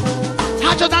ashiri.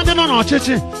 Ha chota ndi no na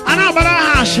ochichi, ana bara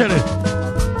ha ashiri.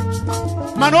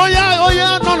 Mana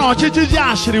onye no na ochichi ji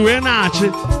ashiri we na achi.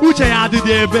 Uche ya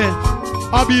adịdị ebe.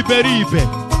 Ọ bụ iberibe.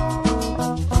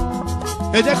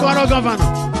 Ejekọrọ gọvanọ,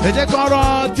 ejekọrọ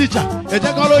teacher,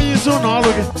 ejekọrọ onye isi ụlọ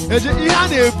ọrụ gị. Ihe a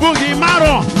na-ebu gị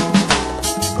marọ.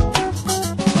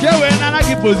 Ka wee nara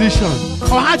gị position.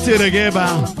 Ọha tiere gị ebe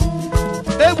ahụ.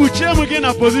 Egbuchie m gị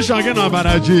na position gị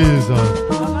n'ọbara Jizọs.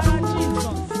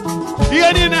 Ihe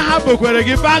niile ha bukwere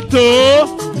gị back to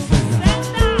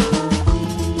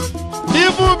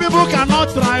evil people cannot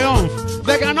triumph.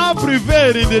 They cannot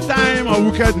prevail in the time of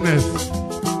wickedness.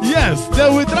 Yes, they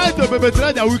will try to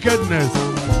perpetrate their wickedness.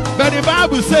 But the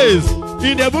Bible says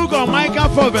in the book of Micah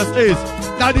 4 verse 8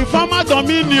 that the former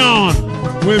dominion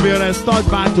will be restored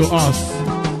back to us.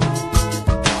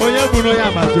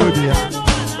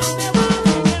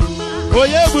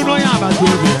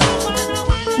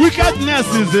 Wickedness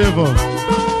is evil.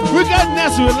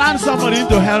 Wickedness will land somebody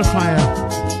into hellfire.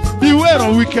 Beware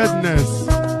of wickedness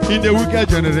in the wicked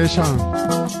generation.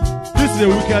 This is a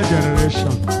wicked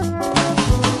generation.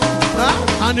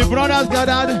 And the brothers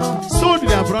gathered, sold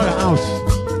their brother out.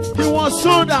 He was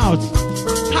sold out.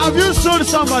 Have you sold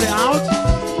somebody out?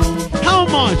 How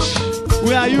much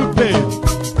will you pay?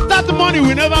 That money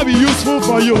will never be useful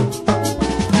for you.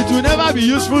 It will never be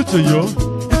useful to you.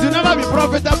 It will never be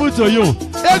profitable to you.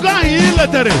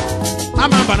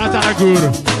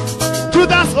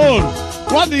 Judas own.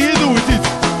 What did he do with it?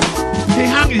 He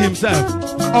hanged himself.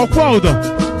 Or quote,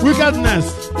 wickedness.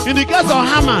 In the case of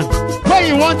Haman, when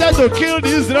he wanted to kill the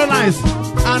Israelites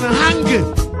and hang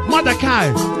Mordecai,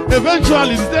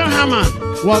 eventually the same Haman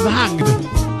was hanged.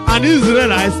 And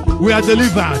Israelites were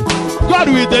delivered. God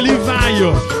will deliver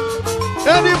you.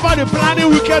 Anybody planning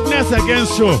wickedness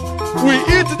against you, we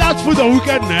eat that food of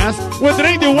wickedness, we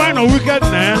drink the wine of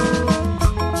wickedness,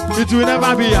 it will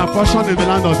never be a portion in the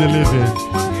land of the living.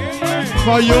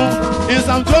 For you, in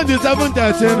Psalm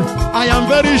 27:13, I am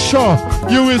very sure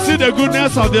you will see the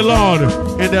goodness of the Lord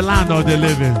in the land of the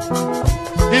living.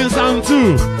 In Psalm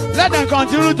 2, let them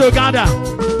continue to gather.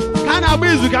 Can I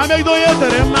be can make no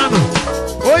yesterday man?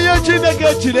 Oh, you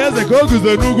chineke chileze go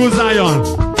guzo nugu Zion.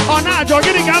 Oh, na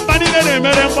jogini company ne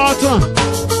mere mboto.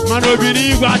 Man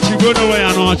obini igwa chigo no way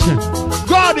anoche.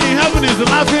 God in heaven is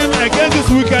laughing against these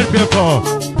wicked people.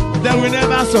 They will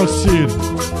never succeed.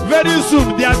 Very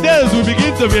soon, their days will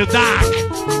begin to be dark.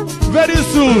 Very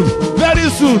soon,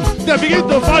 they begin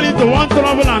to fall into one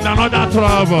trouble and another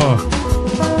trouble.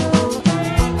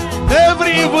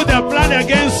 Every evil they plan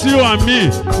against you and me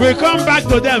will come back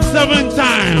to them 7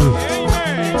 times.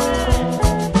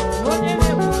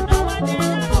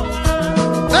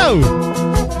 Oh,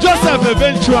 Joseph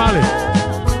eventually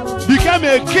became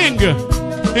a king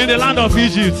in the land of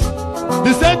Egypt.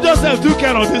 The same Joseph took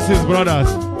care of his brothers.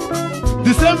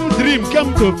 The same dream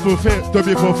came to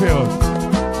be fulfilled.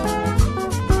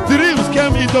 Dreams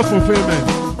came into fulfillment.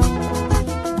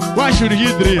 Why should he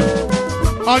dream?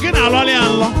 Again,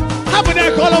 Hapụ na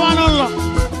ka ọlọwa n'ụlọ.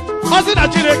 Ọsị na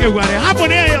Chineke gwara ya, hapụ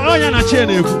na onye na Chi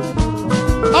na-ekwu.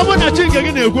 Ọ bụ na Chineke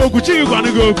gị na-ekwu okwu, Chi gị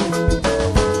gwanụ gị okwu.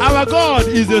 Our God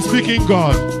is a speaking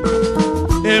God.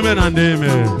 Amen and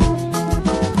amen.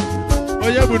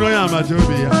 Onye bụ na onye agbata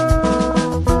obi ya.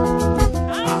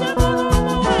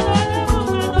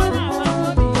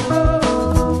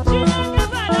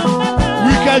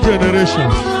 Wicked generation.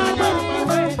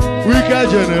 Wicked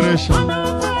generation.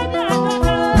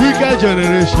 Wicked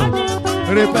generation.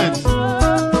 Repent.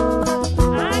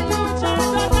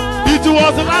 It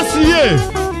was last year.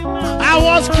 I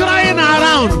was crying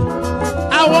around.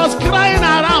 I was crying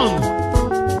around.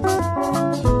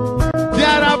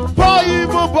 There are 4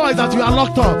 evil boys that you are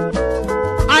locked up.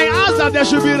 I asked that they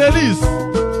should be released.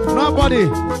 Nobody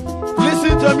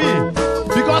listen to me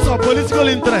because of political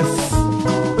interests.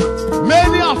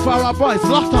 Many of our boys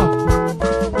locked up.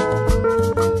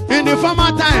 In the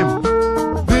former time,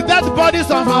 the dead bodies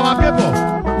of our people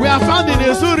were found in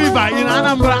a Sul river in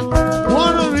Anambra.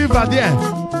 One river there.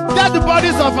 Dead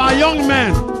bodies of our young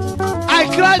men. I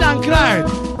cried and cried.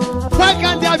 Why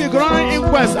can't there be growing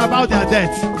inquest about their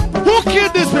death? Who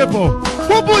killed these people?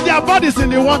 Who put their bodies in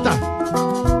the water?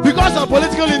 Because of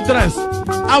political interest,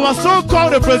 our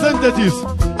so-called representatives,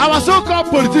 our so-called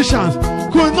politicians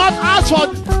could not ask for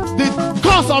the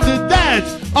cause of the death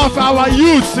of our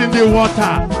youths in the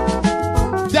water.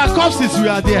 Their corpses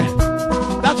were there.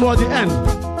 That was the end.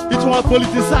 It was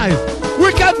politicized.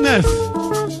 Wickedness.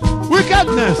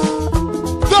 Wickedness.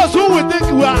 Those who we think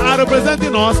are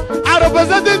representing us are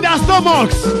representing their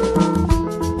stomachs.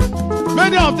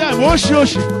 Many of them,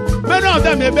 oshi. Many of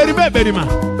them, berima.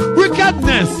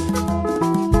 Wickedness.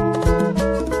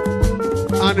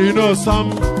 And you know,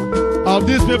 some of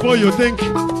these people you think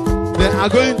they are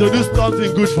going to do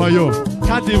something good for you,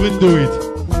 can't even do it.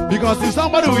 Because if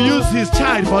somebody will use his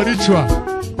child for ritual,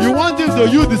 you want him to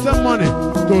use the same money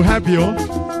to help you,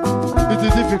 it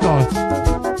is difficult.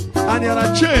 And there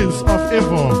are chains of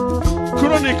evil,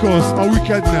 chronicles of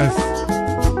wickedness.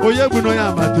 Oye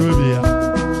bunoya matobia.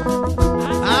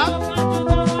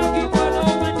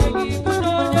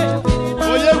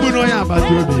 Oye bunoya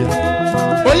matobia.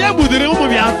 Oye budiri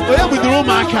umubia. Oye budiri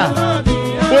umaka.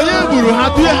 Oye buru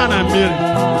hatu ya na mmiri.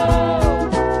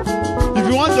 If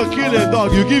you want to kill a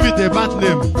dog, you give it a bad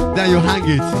name, then you hang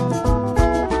it.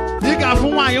 Ika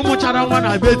funwa yu muchara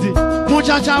wana beti.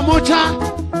 Mucha.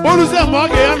 Oruze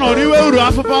mwoge ya noriwe uru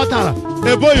afufa otara.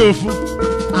 Ebo yofu.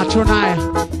 Achunaya.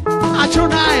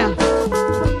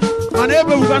 Mana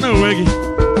ebe ugana uwegi.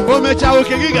 Omecha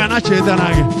okegi gana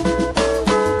chetanagi.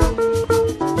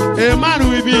 A man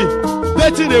will be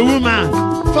dating a woman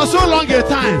for so long a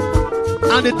time.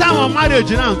 And the time of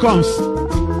marriage now comes.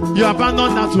 You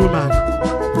abandon that woman.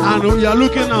 And you are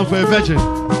looking now for a virgin.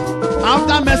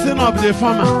 After messing up the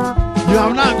former, you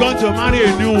have now gone to marry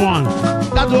a new one.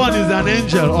 That one is an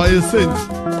angel or a saint.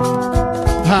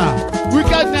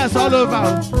 Wickedness all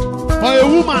over. Or a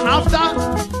woman, after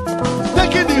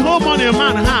taking the whole money a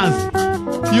man has,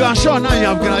 you are sure now you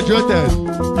have graduated.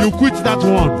 You quit that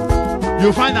one.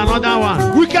 You find another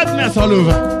one. Wickedness all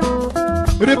over.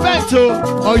 Repent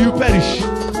or you perish.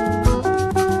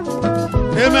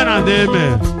 Amen and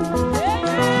amen.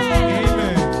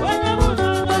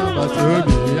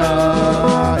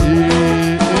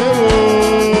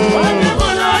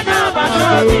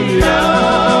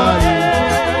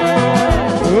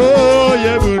 Oh,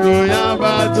 yebuno ya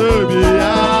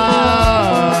batobia.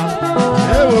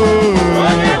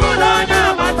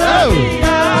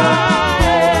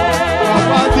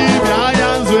 Apati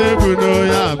biayanzo yebuno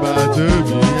ya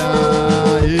batobia.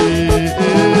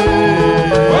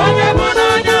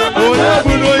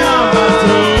 Yebuno ya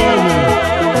batobia.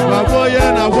 Baboye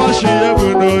na washi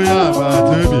yebuno ya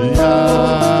batobia.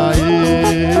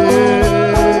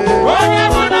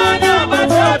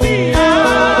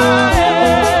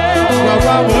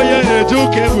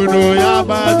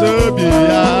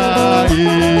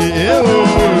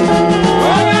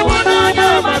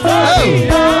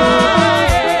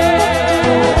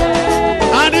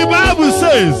 And the Bible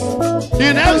says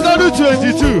in Exodus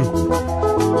 22,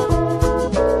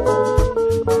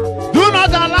 do not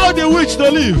allow the witch to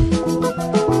live.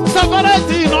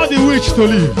 Separate not the witch to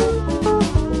live.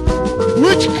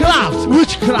 Witchcraft,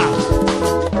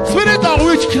 spirit of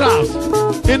witchcraft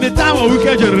in the time of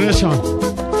wicked generation.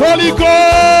 Holy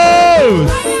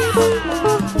Ghost!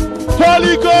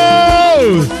 Holy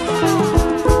Ghost!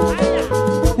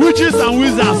 Witches and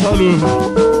wizards all over.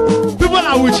 People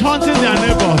are witch hunting their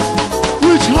neighbors.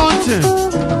 Witch hunting.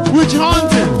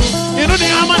 You know the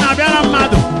Haman Abera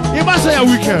Mado. You must say a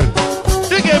wicked.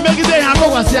 They can make it a Hako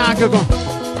was Yakako.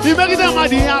 You make it a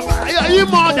Madi. You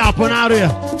more than upon area.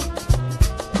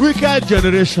 Wicked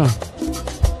generation.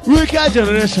 Wicked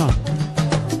generation.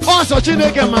 Also,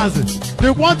 Chineke Mazi.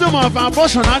 The quantum of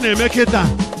abortion and they make it a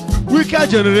wicked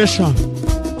generation.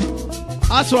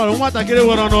 That's all. What I get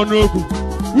on no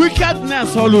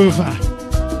wickedness all over.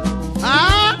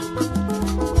 Ah,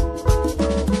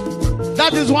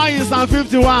 that is why in Psalm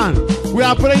 51 we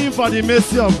are praying for the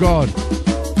mercy of God.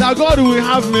 That God will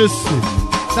have mercy.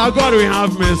 That God will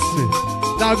have mercy.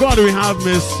 That God will have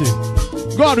mercy.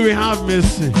 God will have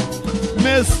mercy.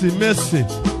 Mercy, mercy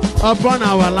upon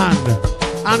our land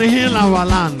and heal our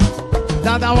land.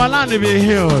 That our land be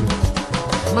healed.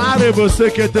 Marebo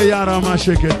sekete yarama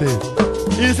shekete.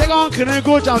 In 2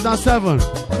 Chronicles chapter 7,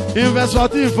 in verse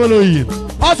 14 following.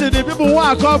 Also the people who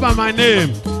are called by my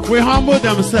name will humble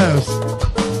themselves.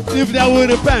 If they will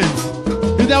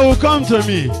repent, if they will come to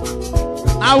me,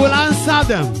 I will answer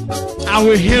them. I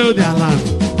will heal their land.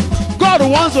 God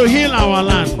wants to heal our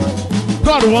land.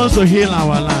 God wants to heal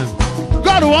our land.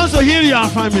 God wants to heal your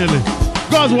family.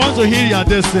 God wants to heal your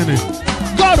destiny.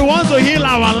 God wants to heal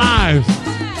our lives.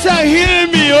 Say, heal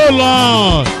me, oh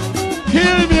Lord.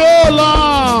 Heal me, oh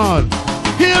Lord.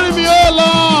 Heal me, oh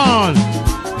Lord.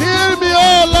 Heal me,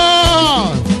 oh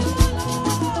Lord.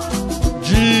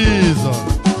 Jesus.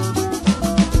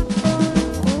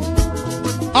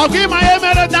 Okay, my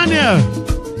Emperor Daniel.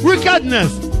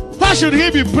 Wickedness. Why should he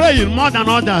be praying more than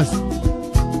others?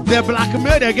 They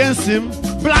blackmailed against him.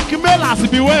 Blackmailers,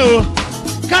 beware.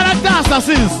 Character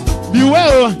assassins,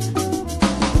 beware.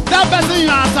 That person you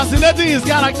are assassinating his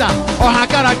character or her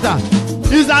character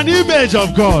is an image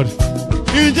of God.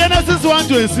 In Genesis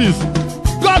 1:26,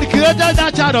 God created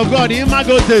that child of God in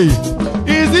Imago Dei.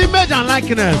 His image and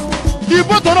likeness.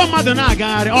 Ibotoro madona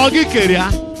agari ogi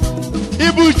keria.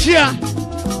 Ibuchia.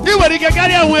 Iwere ike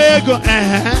karịa enwe ego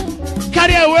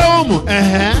karịa enwe ụmụ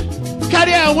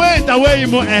karịa enwe ntawe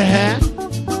imo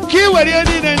ka i were ihe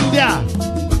niile ndị a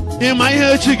ịma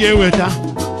ihe echi ga-eweta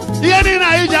ihe niile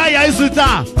anyị ji aya isi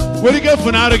taa were ike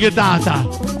funarị gị tata.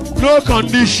 No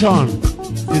condition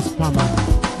is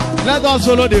permanent. Let us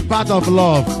follow the path of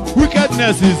love.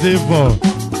 Wickedness is evil.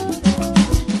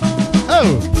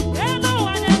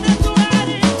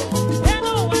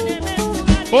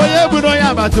 Onye bụ onye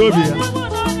agbata obi ya.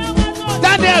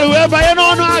 Daniel, whoever you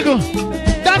know,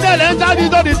 Daniel entered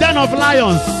into the den of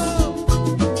lions.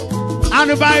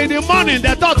 And by the morning,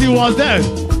 they thought he was dead.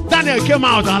 Daniel came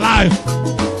out alive.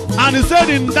 And he said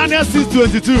in Daniel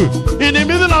 6:22, in the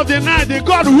middle of the night, the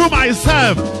God whom I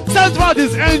serve sent forth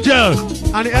his angel.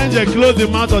 And the angel closed the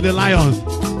mouth of the lions.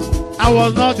 I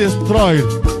was not destroyed.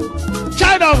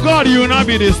 Child of God, you will not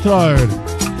be destroyed.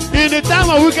 In the time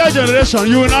of wicked generation,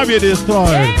 you will not be destroyed.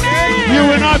 Amen. You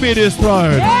will not be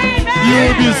destroyed. Amen. You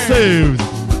will be saved.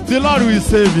 The Lord will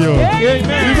save you.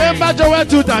 Amen. Remember Joel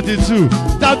 2:32,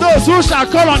 that those who shall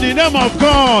call on the name of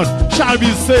God shall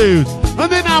be saved. And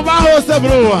then our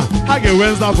several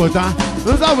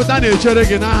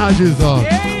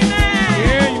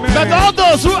but all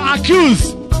those who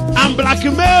accuse and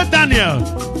blackmail Daniel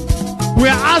were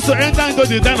asked to enter into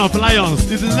the den of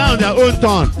lions. It is now their own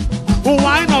turn. Who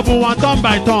wind up one turn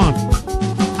by turn.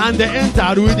 And they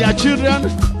entered with their children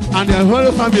and their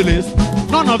whole families.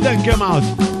 None of them came out.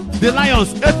 The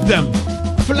lions ate them,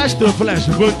 flesh to flesh,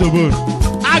 bone to bone.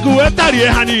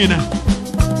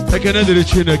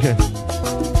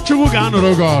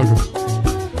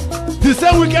 The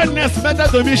same wickedness better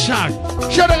to Meshach,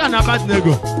 Shadrach and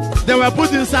Abednego. They were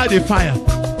put inside the fire,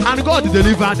 and God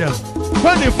delivered them.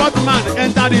 When the fourth man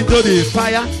entered into the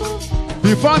fire,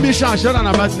 before Meshach, Shadrach and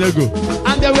Abednego,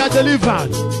 and they were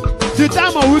delivered. The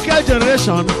time of wicked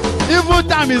generation, evil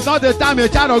time is not the time a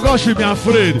child of God should be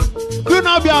afraid. Do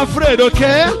not be afraid,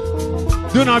 okay?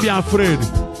 Do not be afraid.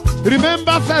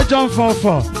 Remember 1 John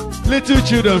 4:4. Little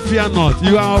children, fear not.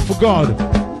 You are of God.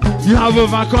 You have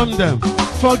overcome them.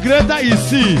 For greater is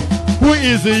he who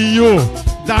is in you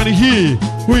than he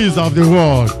who is of the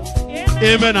world.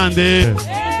 Amen and amen.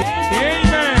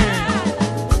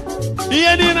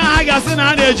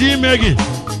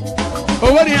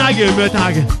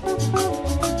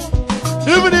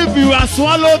 Even if you are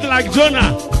swallowed like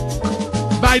Jonah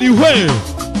by the whale,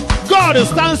 God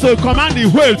stands to command the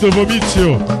whale to vomit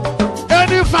you.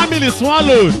 Any family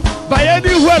swallowed by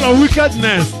any whale of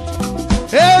wickedness,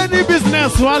 any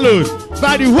business swallowed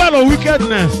by the whale of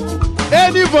wickedness,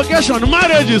 any vocation,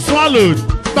 marriage is swallowed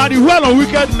by the whale of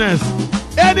wickedness,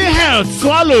 any health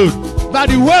swallowed by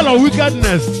the whale of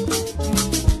wickedness.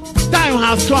 Time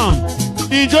has come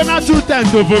in Jonah 2:10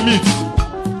 to vomit.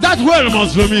 That whale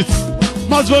must vomit.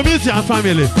 Must vomit your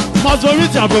family, must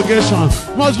vomit your vocation,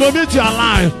 must vomit your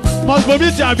life, must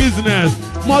vomit your business,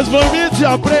 must vomit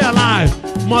your prayer life,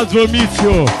 must vomit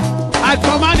you. I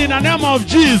command in the name of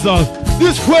Jesus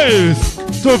this waves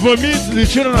to vomit the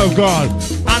children of God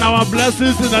and our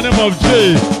blessings in the name of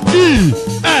Jesus.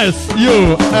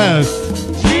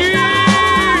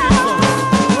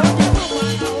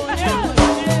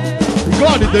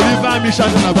 God will deliver me,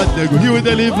 shouting about Nego. He will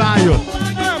deliver you.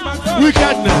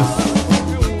 Wickedness.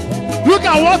 Look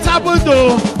at what happened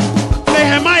to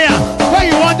Nehemiah when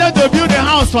he wanted to build a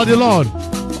house for the Lord.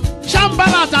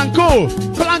 Sanballat and Co.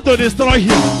 planned to destroy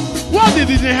him. What did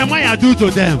Nehemiah do to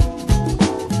them?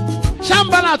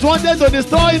 Sanballat wanted to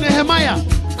destroy Nehemiah.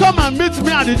 Come and meet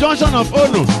me at the junction of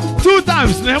Ono. 2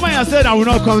 times Nehemiah said, I will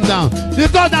not come down. The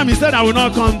 3rd time he said, I will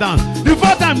not come down. The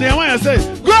 4th time Nehemiah said,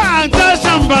 go and tell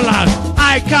Sanballat,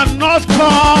 I cannot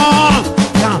come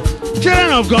down.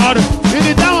 Children of God, in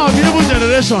the time of the evil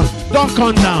generation, don't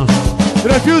come down.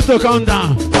 Refuse to come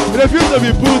down. Refuse to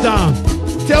be pulled down.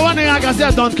 Tell one thing I can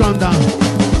say, don't come down.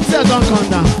 Say, don't come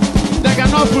down. They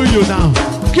cannot pull you down.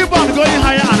 Keep on going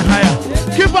higher and higher.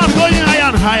 Keep on going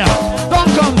higher and higher. Don't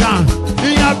come down.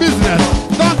 In your business,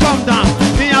 don't come down.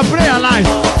 In your prayer life,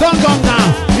 don't come down.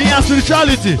 In your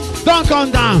spirituality, don't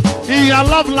come down. In your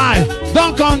love life,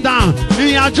 don't come down.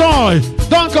 In your joy,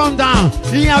 don't come down.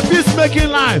 In your peacemaking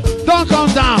life, don't come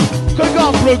down. Keep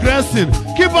on progressing.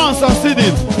 Keep on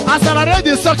succeeding. Accelerate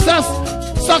the success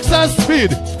speed.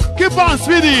 Keep on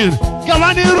speeding.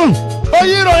 Kavaniru.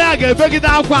 Oyiro ya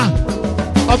gebegida akwa.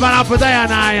 Obara pota ya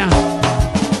na aya.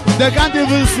 They can't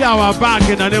even see our back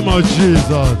in the name of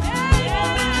Jesus.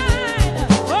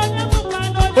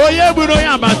 Oye buno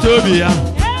ya matobi ya.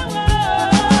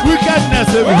 Wickedness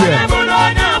everywhere.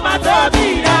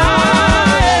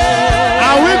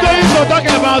 Are we going to talk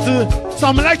about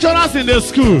some lecturers in the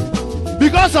school?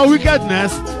 Because of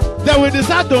wickedness, they will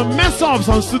decide to mess up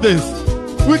some students.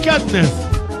 Wickedness.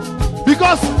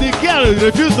 Because the girl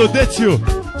refused to date you.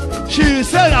 She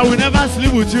said, I will never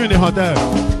sleep with you in the hotel.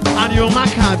 And you mark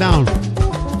her down.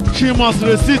 She must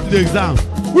recite the exam.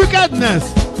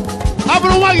 Wickedness.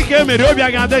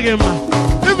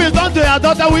 If it's done to your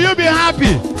daughter, will you be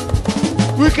happy?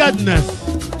 Wickedness.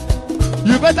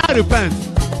 You better repent.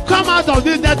 Come out of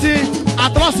these dirty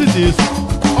atrocities,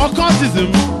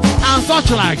 occultism, and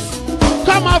such likes.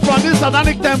 Come out from these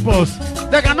satanic temples.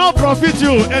 They cannot profit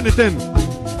you anything.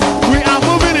 We are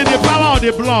moving in the power of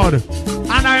the blood.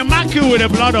 And I mark you with the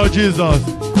blood of Jesus.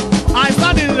 I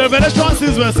stand in Revelation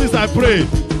 6 verse 6, I pray.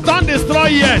 Don't destroy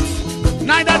yet,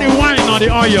 neither the wine nor the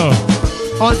oil,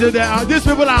 until these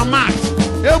people are marked.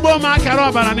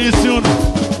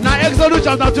 Now Exodus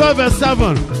chapter 12 verse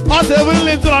 7. Also every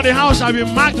lintel of the house shall be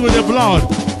marked with the blood.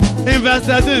 In verse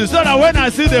 13, so that when I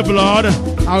see the blood,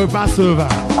 I will pass over.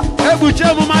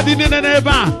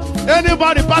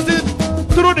 Anybody passing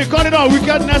through the corridor of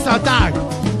wickedness attack,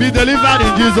 be delivered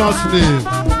in Jesus' name.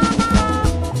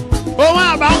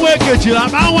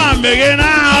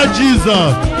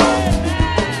 Jesus.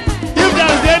 If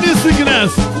there is any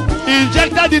sickness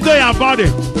injected into your body,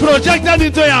 projected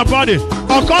into your body,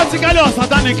 occultically or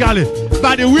satanically,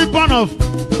 by the weapon of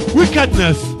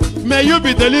wickedness, may you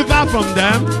be delivered from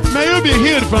them. May you be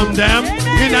healed from them.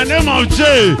 In the name of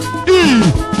Jesus.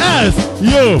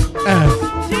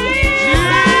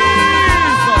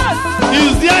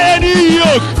 Is there any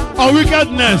yoke of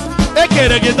wickedness?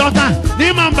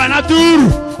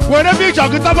 Whenever you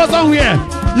talk somewhere,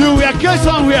 you were caged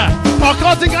somewhere,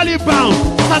 occultically bound,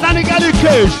 satanically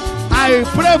caged. I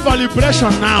pray for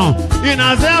liberation now. In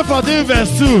Isaiah 14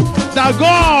 verse 2, that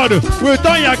God will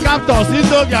turn your captors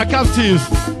into your captives.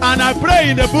 And I pray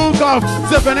in the book of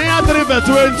Zephaniah 3 verse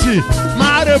 20,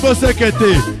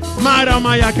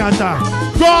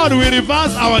 God will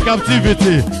reverse our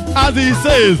captivity. As he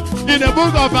says in the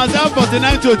book of Isaiah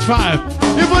 49:25,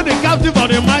 even the captive of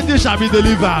the mighty shall be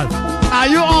delivered. Are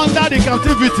you under the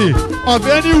captivity of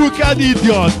any wicked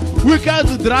idiot,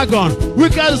 wicked dragon,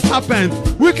 wicked serpent,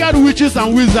 wicked witches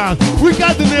and wizards,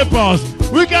 wicked neighbors,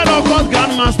 wicked occult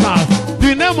grandmasters?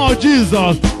 The name of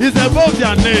Jesus is above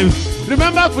their names.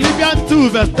 Remember Philippians 2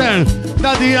 verse 10,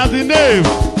 that he has the name.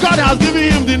 God has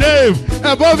given him the name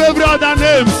above every other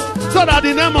name, so that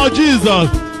the name of Jesus,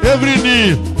 every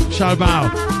knee shall bow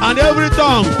and every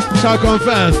tongue shall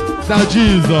confess that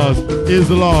Jesus is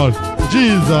Lord.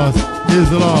 Jesus is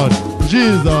Lord.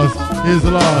 Jesus is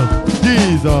Lord.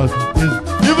 Jesus is.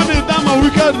 Even in time of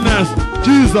wickedness,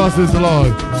 Jesus is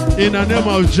Lord. In the name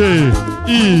of Jesus.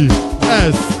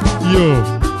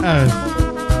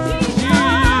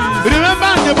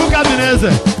 Remember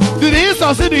Nebuchadnezzar, did he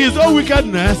succeed in his own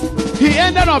wickedness? He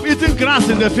ended up eating grass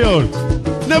in the field.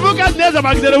 Nebuchadnezzar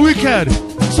back there wicked.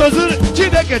 So he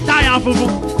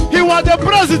was the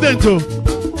president too.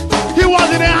 He was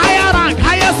in a higher rank,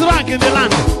 highest rank in the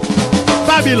land.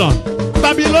 Babylon.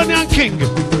 Babylonian king,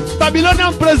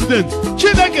 Babylonian president.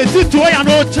 Chineke tituo ya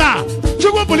n'oche a.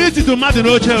 Chukwu pụrụ ititu mmadụ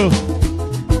n'oche o.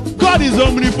 God is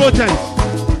omnipotent.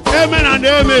 Amen and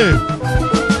amen.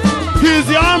 He is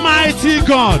the Almighty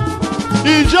God.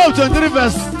 In Job 23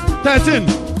 verse 13,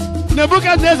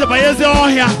 Nebuchadnezzar banyezi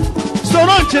ọhịa,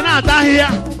 soro nche na-ata ahịhịa,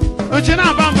 nche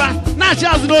na-aba mba, na-achị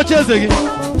azụ n'oche eze gị.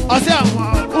 Ọ sị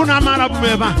unu amara bụ m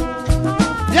ebe a.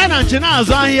 Ya na nche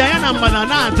na-azụ ahịhịa, ya na mmadụ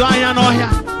na-azụ ahịhịa n'ọhịa.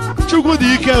 Chukwu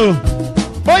dị ike o.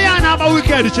 Onye a na-agba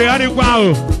wiked chegharịkwa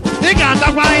o. Ị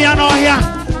ga-atakwa ahịhịa n'ọhịa.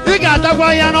 Ị ga-atakwa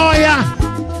ahịhịa n'ọhịa.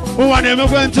 Ụwa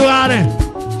na-emekwe ntụgharị.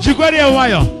 Jikwere ya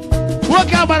nwayọ.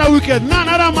 Nwoke agbara wiked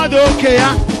na-anara mmadụ oke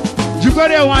ya.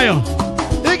 Jikwere ya nwayọ.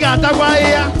 Ị ga-atakwa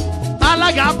ahịhịa.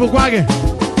 Ala ga-apụkwa gị.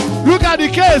 Look at the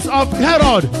case of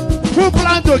Herod, who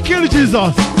planned to kill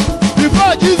Jesus.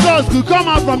 Before Jesus could come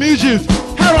out from Egypt,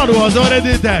 Herod was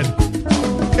already dead.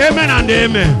 Amen and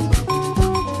amen.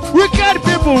 Wicked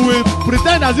people will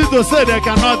pretend as if to say they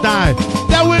cannot die.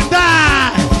 They will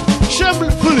die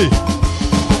shamefully.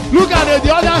 Look at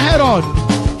the other Herod,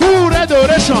 who read the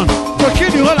oration to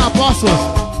kill the whole apostles.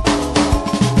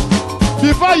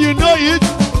 Before you know it,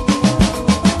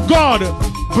 God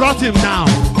brought him down.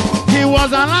 He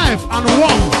was alive and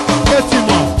warm, ate him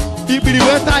up.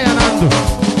 Ibiriweta ya na ndụ.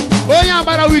 Onye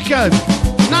agbara wicked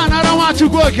na anara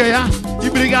Nwachukwu oke ya,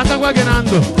 ibiri ga-atakwa gị na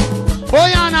ndụ.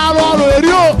 Onye a na-arụ ọrụ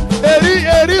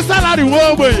eri salary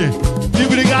nwa ogbenye,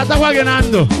 ibiri ga-atakwa gị na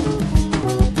ndụ.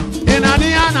 Ị na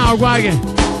ihe a na-agwa gị.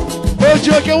 O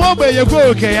ji oke nwa ogbenye kwe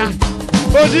oke ya.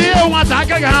 O ji ihe nwata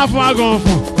aka ga-ahafụ agụ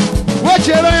mfụ.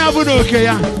 Wechiere onye bụ na oke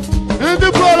ya.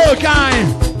 Ndị bụrụ oke anyị,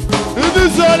 ndị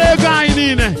zoro ego anyị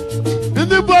niile,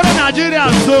 ndị bụrụ Nigeria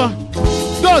nso.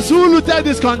 Those who looted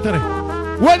this country,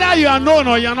 whether you are known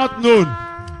or you are not known,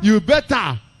 you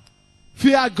better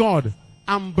fear God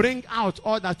and bring out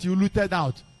all that you looted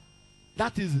out.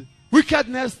 That is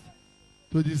wickedness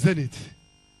to the zenith.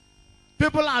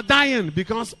 People are dying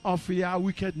because of your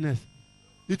wickedness.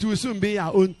 It will soon be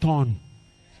your own turn.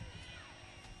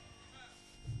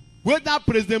 Whether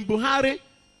President Buhari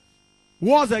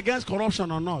wars against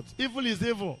corruption or not, evil is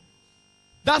evil.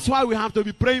 That's why we have to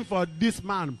be praying for this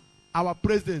man, our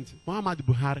president, Muhammad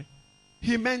Buhari.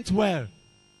 He meant well.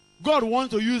 God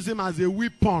wants to use him as a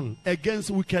weapon against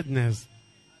wickedness,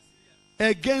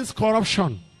 against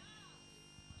corruption.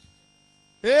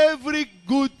 Every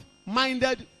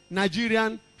good-minded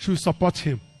Nigerian should support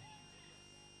him.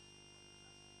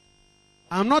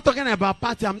 I'm not talking about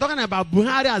party. I'm talking about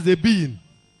Buhari as a being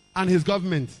and his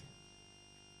government.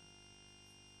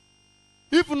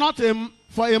 If not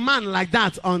for a man like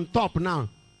that on top now,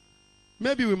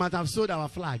 maybe we might have sold our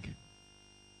flag.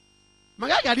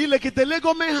 Magagadi like the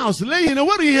Lego main house.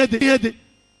 What do you hear?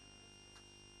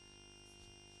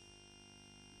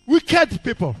 Wicked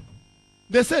people.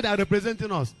 They say they are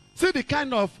representing us. See the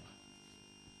kind of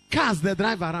cars they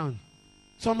drive around.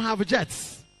 Some have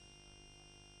jets.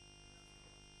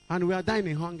 And we are dying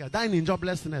in hunger, dying in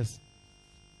joblessness.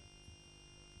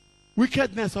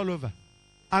 Wickedness all over.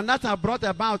 And that has brought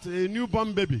about a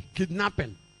newborn baby,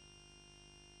 kidnapping.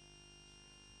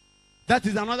 That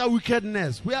is another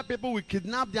wickedness, where people will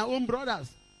kidnap their own brothers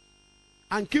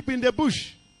and keep in the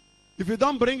bush. If you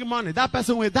don't bring money, that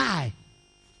person will die.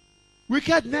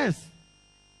 Wickedness.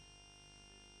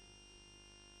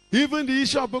 Even the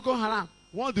issue of Boko Haram,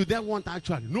 what do they want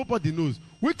actually? Nobody knows.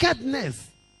 Wickedness.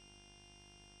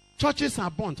 Churches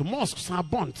are burnt. Mosques are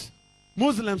burnt.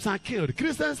 Muslims are killed.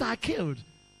 Christians are killed.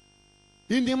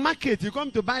 In the market, you come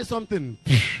to buy something.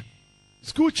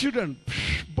 School children,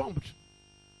 bombed.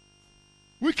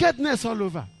 Wickedness all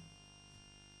over.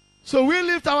 So we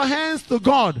lift our hands to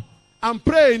God and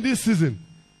pray in this season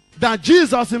that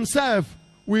Jesus himself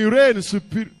will reign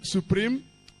supreme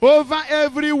over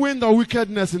every wind of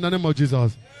wickedness in the name of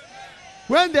Jesus.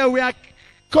 When they were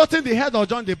cutting the head of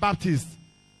John the Baptist,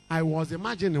 I was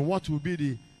imagining what would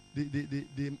be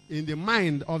in the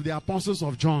mind of the apostles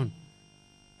of John.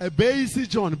 A basic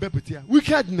John,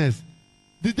 wickedness.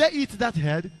 Did they eat that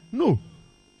head? No.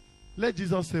 Let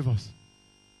Jesus save us.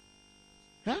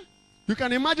 Huh? You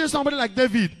can imagine somebody like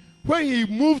David, when he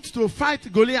moved to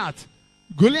fight Goliath.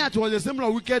 Goliath was a symbol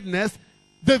of wickedness.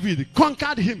 David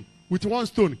conquered him with one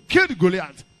stone, killed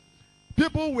Goliath.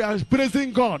 People were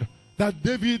praising God that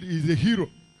David is a hero.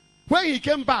 When he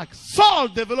came back, Saul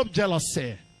developed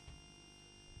jealousy.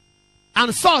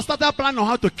 And Saul started planning on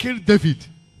how to kill David.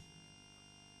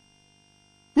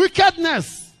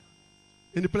 Wickedness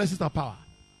in the places of power.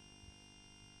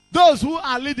 Those who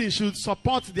are leading should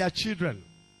support their children.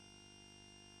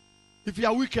 If you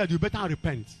are wicked, you better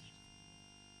repent.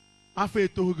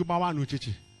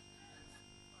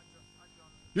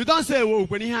 You don't say, "Oh,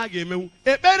 when he had game,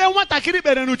 a better what I keep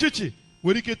better no chichi."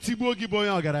 Where you get Tibo Giboy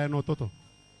or no toto.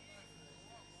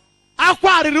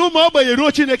 Aqua room over your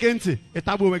roaching against a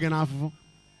tabu again.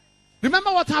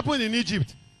 Remember what happened in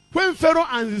Egypt when Pharaoh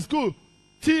and his school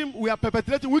team were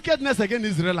perpetrating wickedness against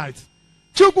Israelites.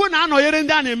 Chukuna no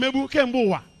Yerenda and Mebu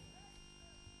Kemboa.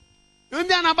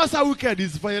 Indian Abasa wicked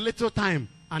is for a little time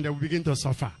and they will begin to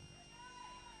suffer.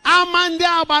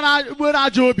 Amanda Bara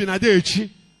Job in a dechi.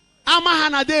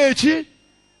 Amahana dechi.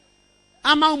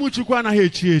 Amamuchukwana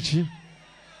hechi.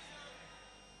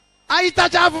 I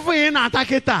touch for in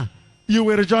attacketa. You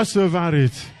will just over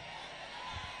it.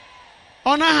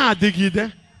 Ona ha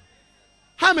digide.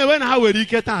 Ha me when ha were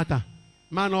ike tata.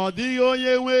 Man odi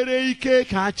onye nwere ike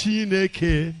ka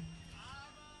Chineke.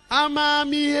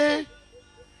 Amamihe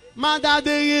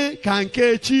madadịghị ka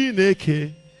nke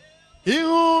Chineke.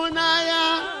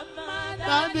 Ịhụnanya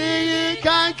madadịghị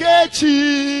ka nke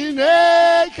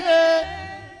Chineke.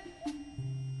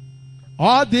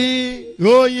 Ọ dị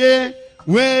onye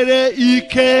nwere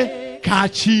ike ka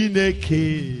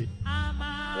Chineke.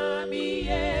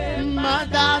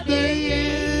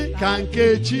 Madadịghị ka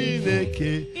nke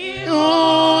Chineke.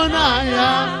 Ịhụnanya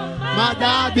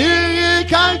madadịghị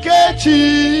ka nke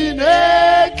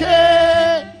Chineke.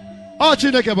 Ọ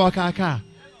Chineke bụ ọkaka.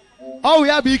 Ọ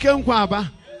ya bụ ike nkwa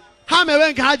aba. Ha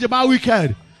mewe nke ha ji gba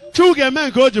wicked. Chukwu ga-eme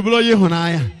nke o ji bụrụ onye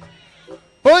ịhụnanya.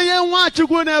 Onye nwa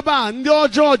Chukwu n'ebe a ndị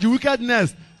ọjọọ ji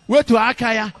wickedness wetu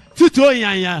aka ya tituo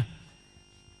ịnyanya.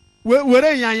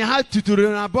 Were ịnyanya ha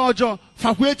tituru na be ọjọọ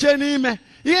fakweche n'ime.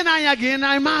 Ihe na-anya gị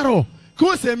na ịmarụ ka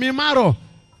o si eme ịmarụ.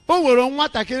 O nwere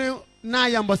nwatakịrị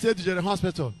na-aya mbọsị edujere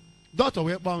hospital. Doctor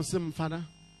wee kpọọ nsị m, Father,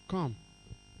 come.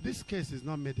 This case is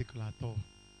not medical at all.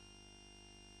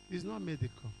 It's not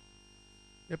medical.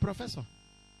 A professor.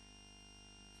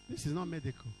 This is not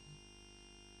medical.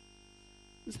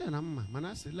 He said,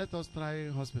 Manasi, let us try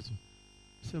hospital.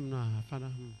 He said, no, Father,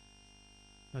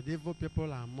 the evil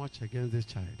people are much against this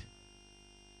child.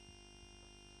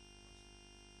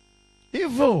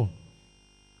 Evil.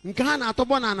 Nke ha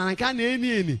na-atọgbọ na nke a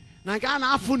na-eni na nke a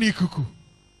na-afụ n'ikuku.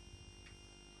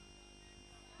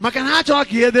 Maka na ha chọrọ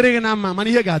ka ihe dịrị gị na mma, mana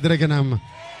ihe ga-adịrị gị na mma.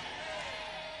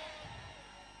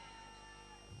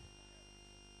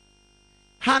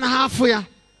 Ha na ha afụ ya,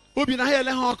 obi na ha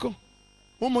ele ha ọkụ.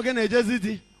 Ụmụ gị na-ejezi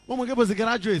di, ụmụ gị bụzi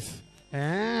graduates.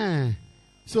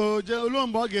 So oluo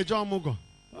mgbe ọ ga-eje ọmụgwọ.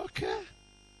 Okay.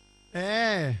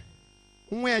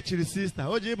 Nwa ya chiri sister,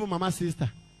 o ji ịbụ mama sister.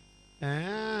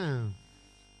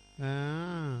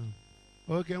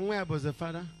 Okay, nwa ya bụzi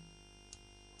father.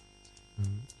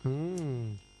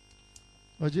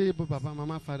 O ji ịbụ papa,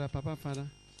 mama father, papa father.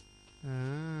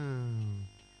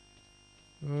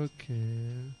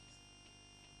 Okay.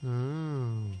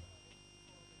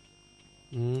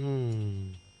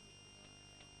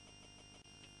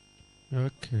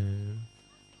 Okay.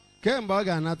 Kemgbe ọ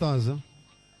ga-anata ọzọ.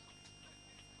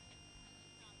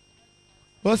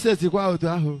 O setikwa otu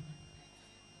ahụ.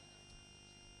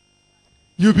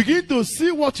 You begin to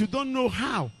see what you don't know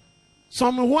how.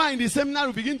 Some who are in the seminar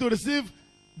will begin to receive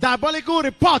diabolical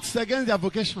reports against their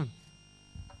vocation.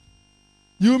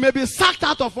 You may be sacked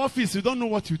out of office, you don't know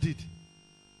what you did.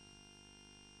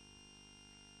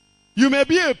 You may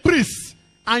be a priest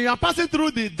and you are passing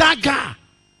through the dagger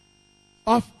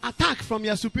of attack from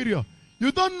your superior.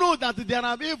 You don't know that there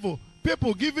are evil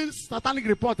people giving satanic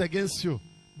report against you,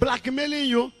 blackmailing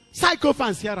you,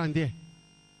 psychophants here and there.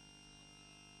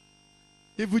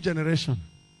 Evil generation.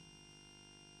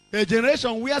 A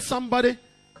generation where somebody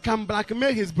can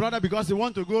blackmail his brother because he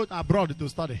wants to go abroad to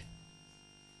study.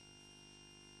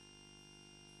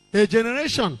 A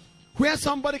generation where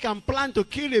somebody can plan to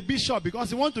kill a bishop because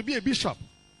he wants to be a bishop.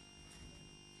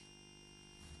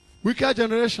 Wicked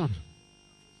generation.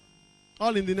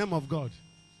 All in the name of God.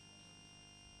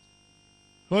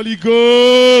 Holy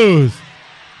Ghost.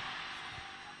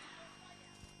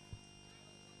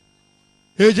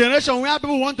 A generation where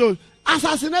people want to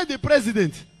assassinate the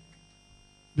president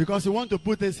because he wants to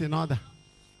put things in order.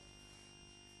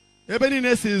 Ebeni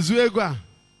nesi zuegwa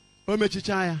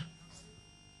omechichaya.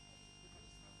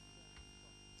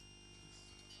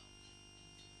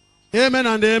 Amen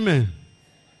and amen.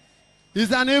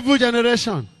 It's an evil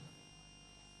generation.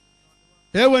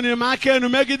 When you make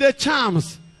the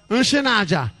charms,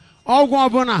 unshinaja,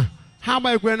 ogwabona,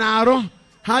 habakwenaro,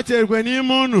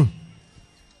 hatekwenimunu.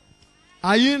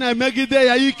 Ayina megide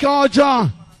ya ike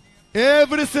ọjọọ.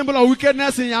 Every symbol of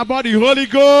wickedness in your body, Holy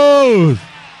Ghost.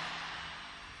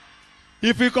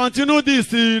 If we continue this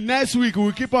till next week,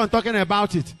 we'll keep on talking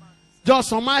about it. Just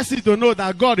suffice it to know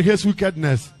that God hates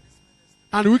wickedness.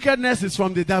 And wickedness is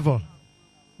from the devil.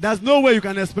 There's no way you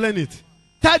can explain it.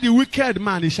 Tell the wicked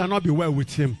man, it shall not be well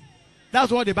with him.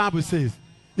 That's what the Bible says.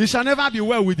 It shall never be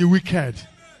well with the wicked.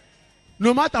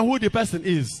 No matter who the person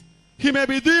is. He may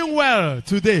be doing well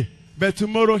today, but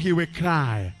tomorrow he will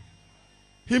cry.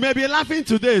 He may be laughing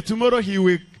today, tomorrow he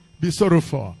will be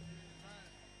sorrowful.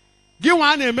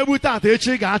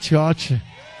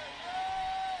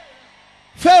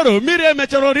 Pharaoh, mire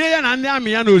mecharoria na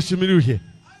ndị ya na osimiri uhie.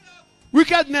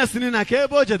 Wickedness ni na ka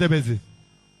ebe o jedebezi.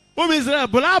 Israel,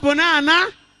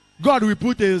 God will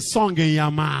put a song in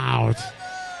your mouth.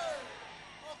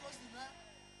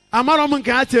 Amarom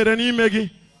nke a chere n'ime gị.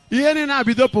 Ihe ni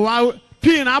na-abido pụwa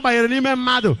pin agbanyere n'ime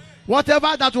mmadụ.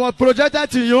 Whatever that was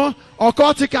projected to you,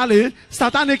 occultically,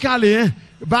 satanically,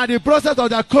 by the process of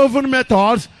the coven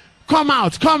methods, come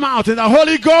out in the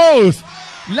Holy Ghost.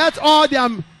 Let all their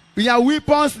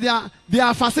weapons,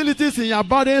 their facilities in your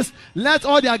bodies, let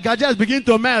all their gadgets begin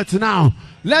to melt now.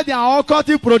 Let their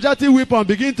occultic projective weapon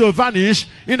begin to vanish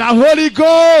in the Holy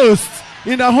Ghost.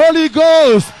 In the Holy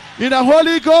Ghost. In the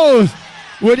Holy Ghost.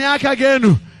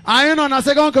 I know in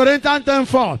 2 Corinthians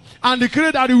 10:4 and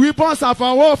decree that the weapons of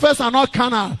our warfare are not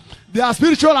carnal. They are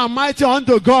spiritual and mighty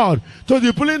unto God to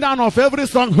the pulling down of every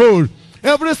stronghold.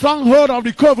 Every stronghold of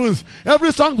the covens,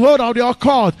 every stronghold of the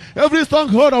occult, every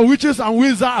stronghold of witches and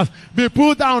wizards be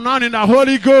put down now in the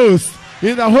Holy Ghost.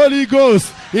 In the Holy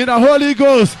Ghost. In the Holy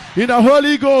Ghost. In the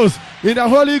Holy Ghost. In the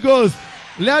Holy Ghost.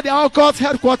 Let the occult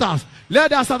headquarters,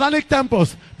 let their satanic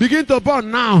temples begin to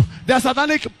burn now. Their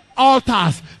satanic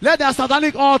altars, let their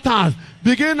satanic altars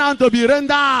begin now to be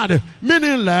rendered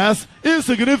meaningless,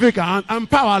 insignificant, and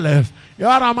powerless.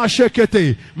 Yarama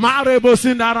shekete, marebo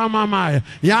sindaramama,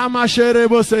 yama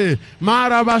sherebose,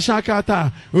 maraba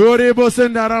shakata, urebo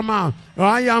sindarama,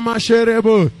 ayama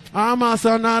sherebo,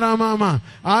 amasandaramama,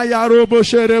 ayarobo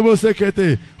sherebo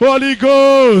sekete. Holy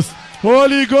Ghost,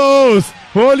 Holy Ghost,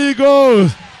 Holy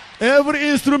Ghost. Every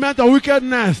instrument of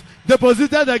wickedness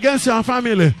deposited against your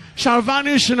family shall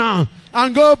vanish now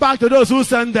and go back to those who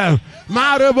send them.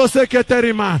 Marebo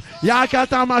seketerima,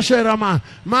 yakata masherama,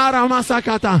 marama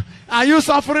sakata. Are you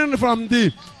suffering from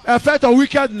the effect of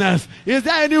wickedness? Is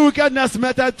there any wickedness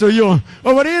meted to you?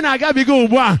 Obori na gabigo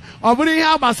ubwa, obori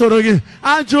ha basorogi,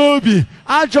 ajobi,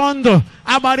 ajondo,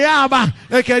 abari aba,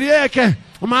 ekerieke.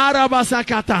 Maraba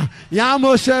sakata,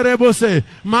 yamo sherebose,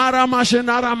 marama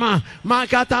shenarama,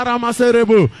 makatarama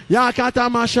serebo, yakata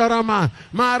masharama,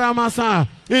 maramasa.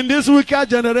 In this wicked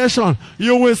generation,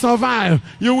 you will survive,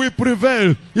 you will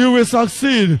prevail, you will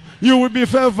succeed, you will be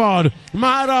favored.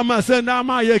 Marama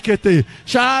senama yekete,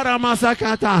 sharama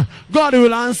sakata. God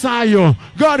will answer you.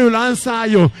 God will answer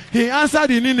you. He answered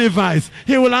the Ninevites.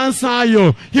 He will answer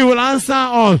you. He will answer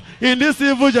us. In this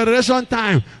evil generation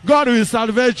time, God will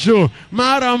salvage you.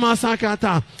 Marama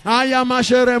sakata, ayama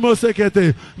sheremo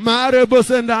sekete, marebo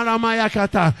sendarama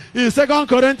yakata. In 2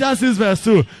 Corinthians 6 verse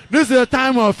 2, this is a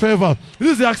time of favor.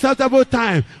 This is the acceptable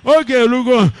time. Okay,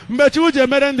 Lugo. Mbechuje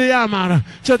merende yamara.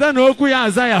 Chetano oku ya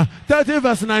Isaiah 30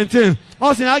 verse 19.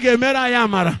 Osi age mera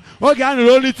yamara. Oge anu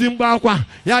loli timba kwa.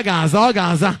 Ya gaza,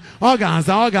 ogaza,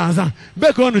 ogaza, ogaza.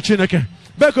 Beko onu Chineke.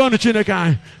 Beko onu Chineke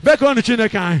anyị. Beko onu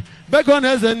Chineke anyị. Beko onu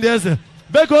eze ndị eze.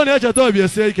 Beko onu echeta obi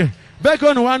esi ike. Beko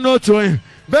onu nwanne otu onye.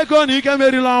 Beko onu ike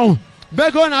merila ọnwụ.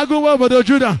 Beko onu agụwa obodo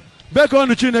Juda. Beko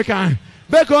onu Chineke anyị.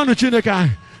 Beko onu Chineke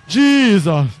anyị.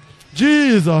 Jesus.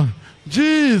 Jesus.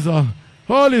 Jesus,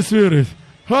 Holy Spirit,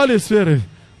 Holy Spirit,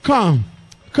 come,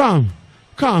 come,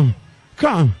 come,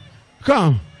 come,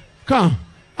 come, come.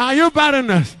 Are you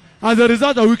barrenness as a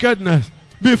result of wickedness?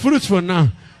 Be fruitful now.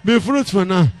 Be fruitful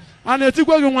now. And it's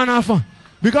one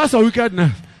because of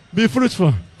wickedness. Be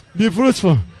fruitful. Be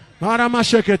fruitful. Marama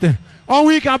shekete. On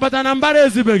week abata nambare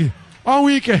zibegi. On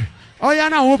week. Oh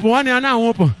yana wopo. One yana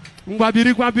wopo.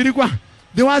 Mbabirikwa birikwa.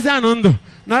 Dewazi anondo.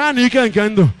 Nara ni ike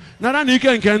nkendo. Nara ni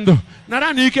ike nkendo.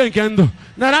 Nara ni ike nkendo.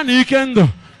 Nara ni ike ndo.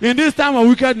 In this time of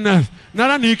wickedness.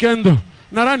 Nara ni ike ndo.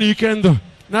 Nara ni ike ndo.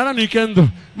 Nara ni ike ndo.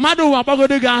 Madu wa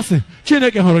pagode gasi.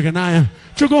 Chineke hụrụ gị n'anya.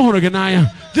 Chukwu hụrụ gị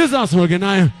n'anya. Jesus hụrụ gị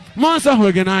n'anya. Mmụọ nsọ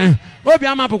hụrụ gị n'anya. Obi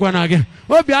amapụkwana gị.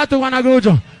 Obi atụkwana gị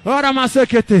ụjọ. Ora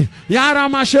masekete. Yara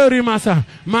masheri masa.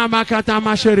 Mamakata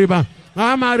masheriba.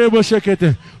 Amarebo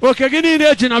shekete. Oke gị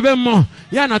niile eji na be mmụọ.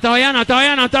 Ya natawa, ya natawa,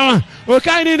 ya natawa. Oke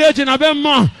anyị niile eji na be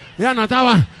mmụọ. Ya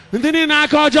natawa. Ndị niile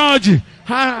aka ọjọọ ji.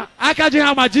 Aka ji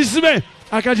ha gbajisibe.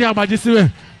 Aka ji ha gbajisibe.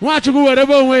 Nwachukwu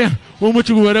werebe onwe ya. Ụmụ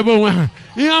Chukwu werebe onwe ha.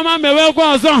 Ihe ọma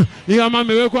mewekwa ọzọ. Ihe ọma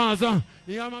mewekwa ọzọ.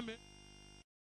 Ihe ọma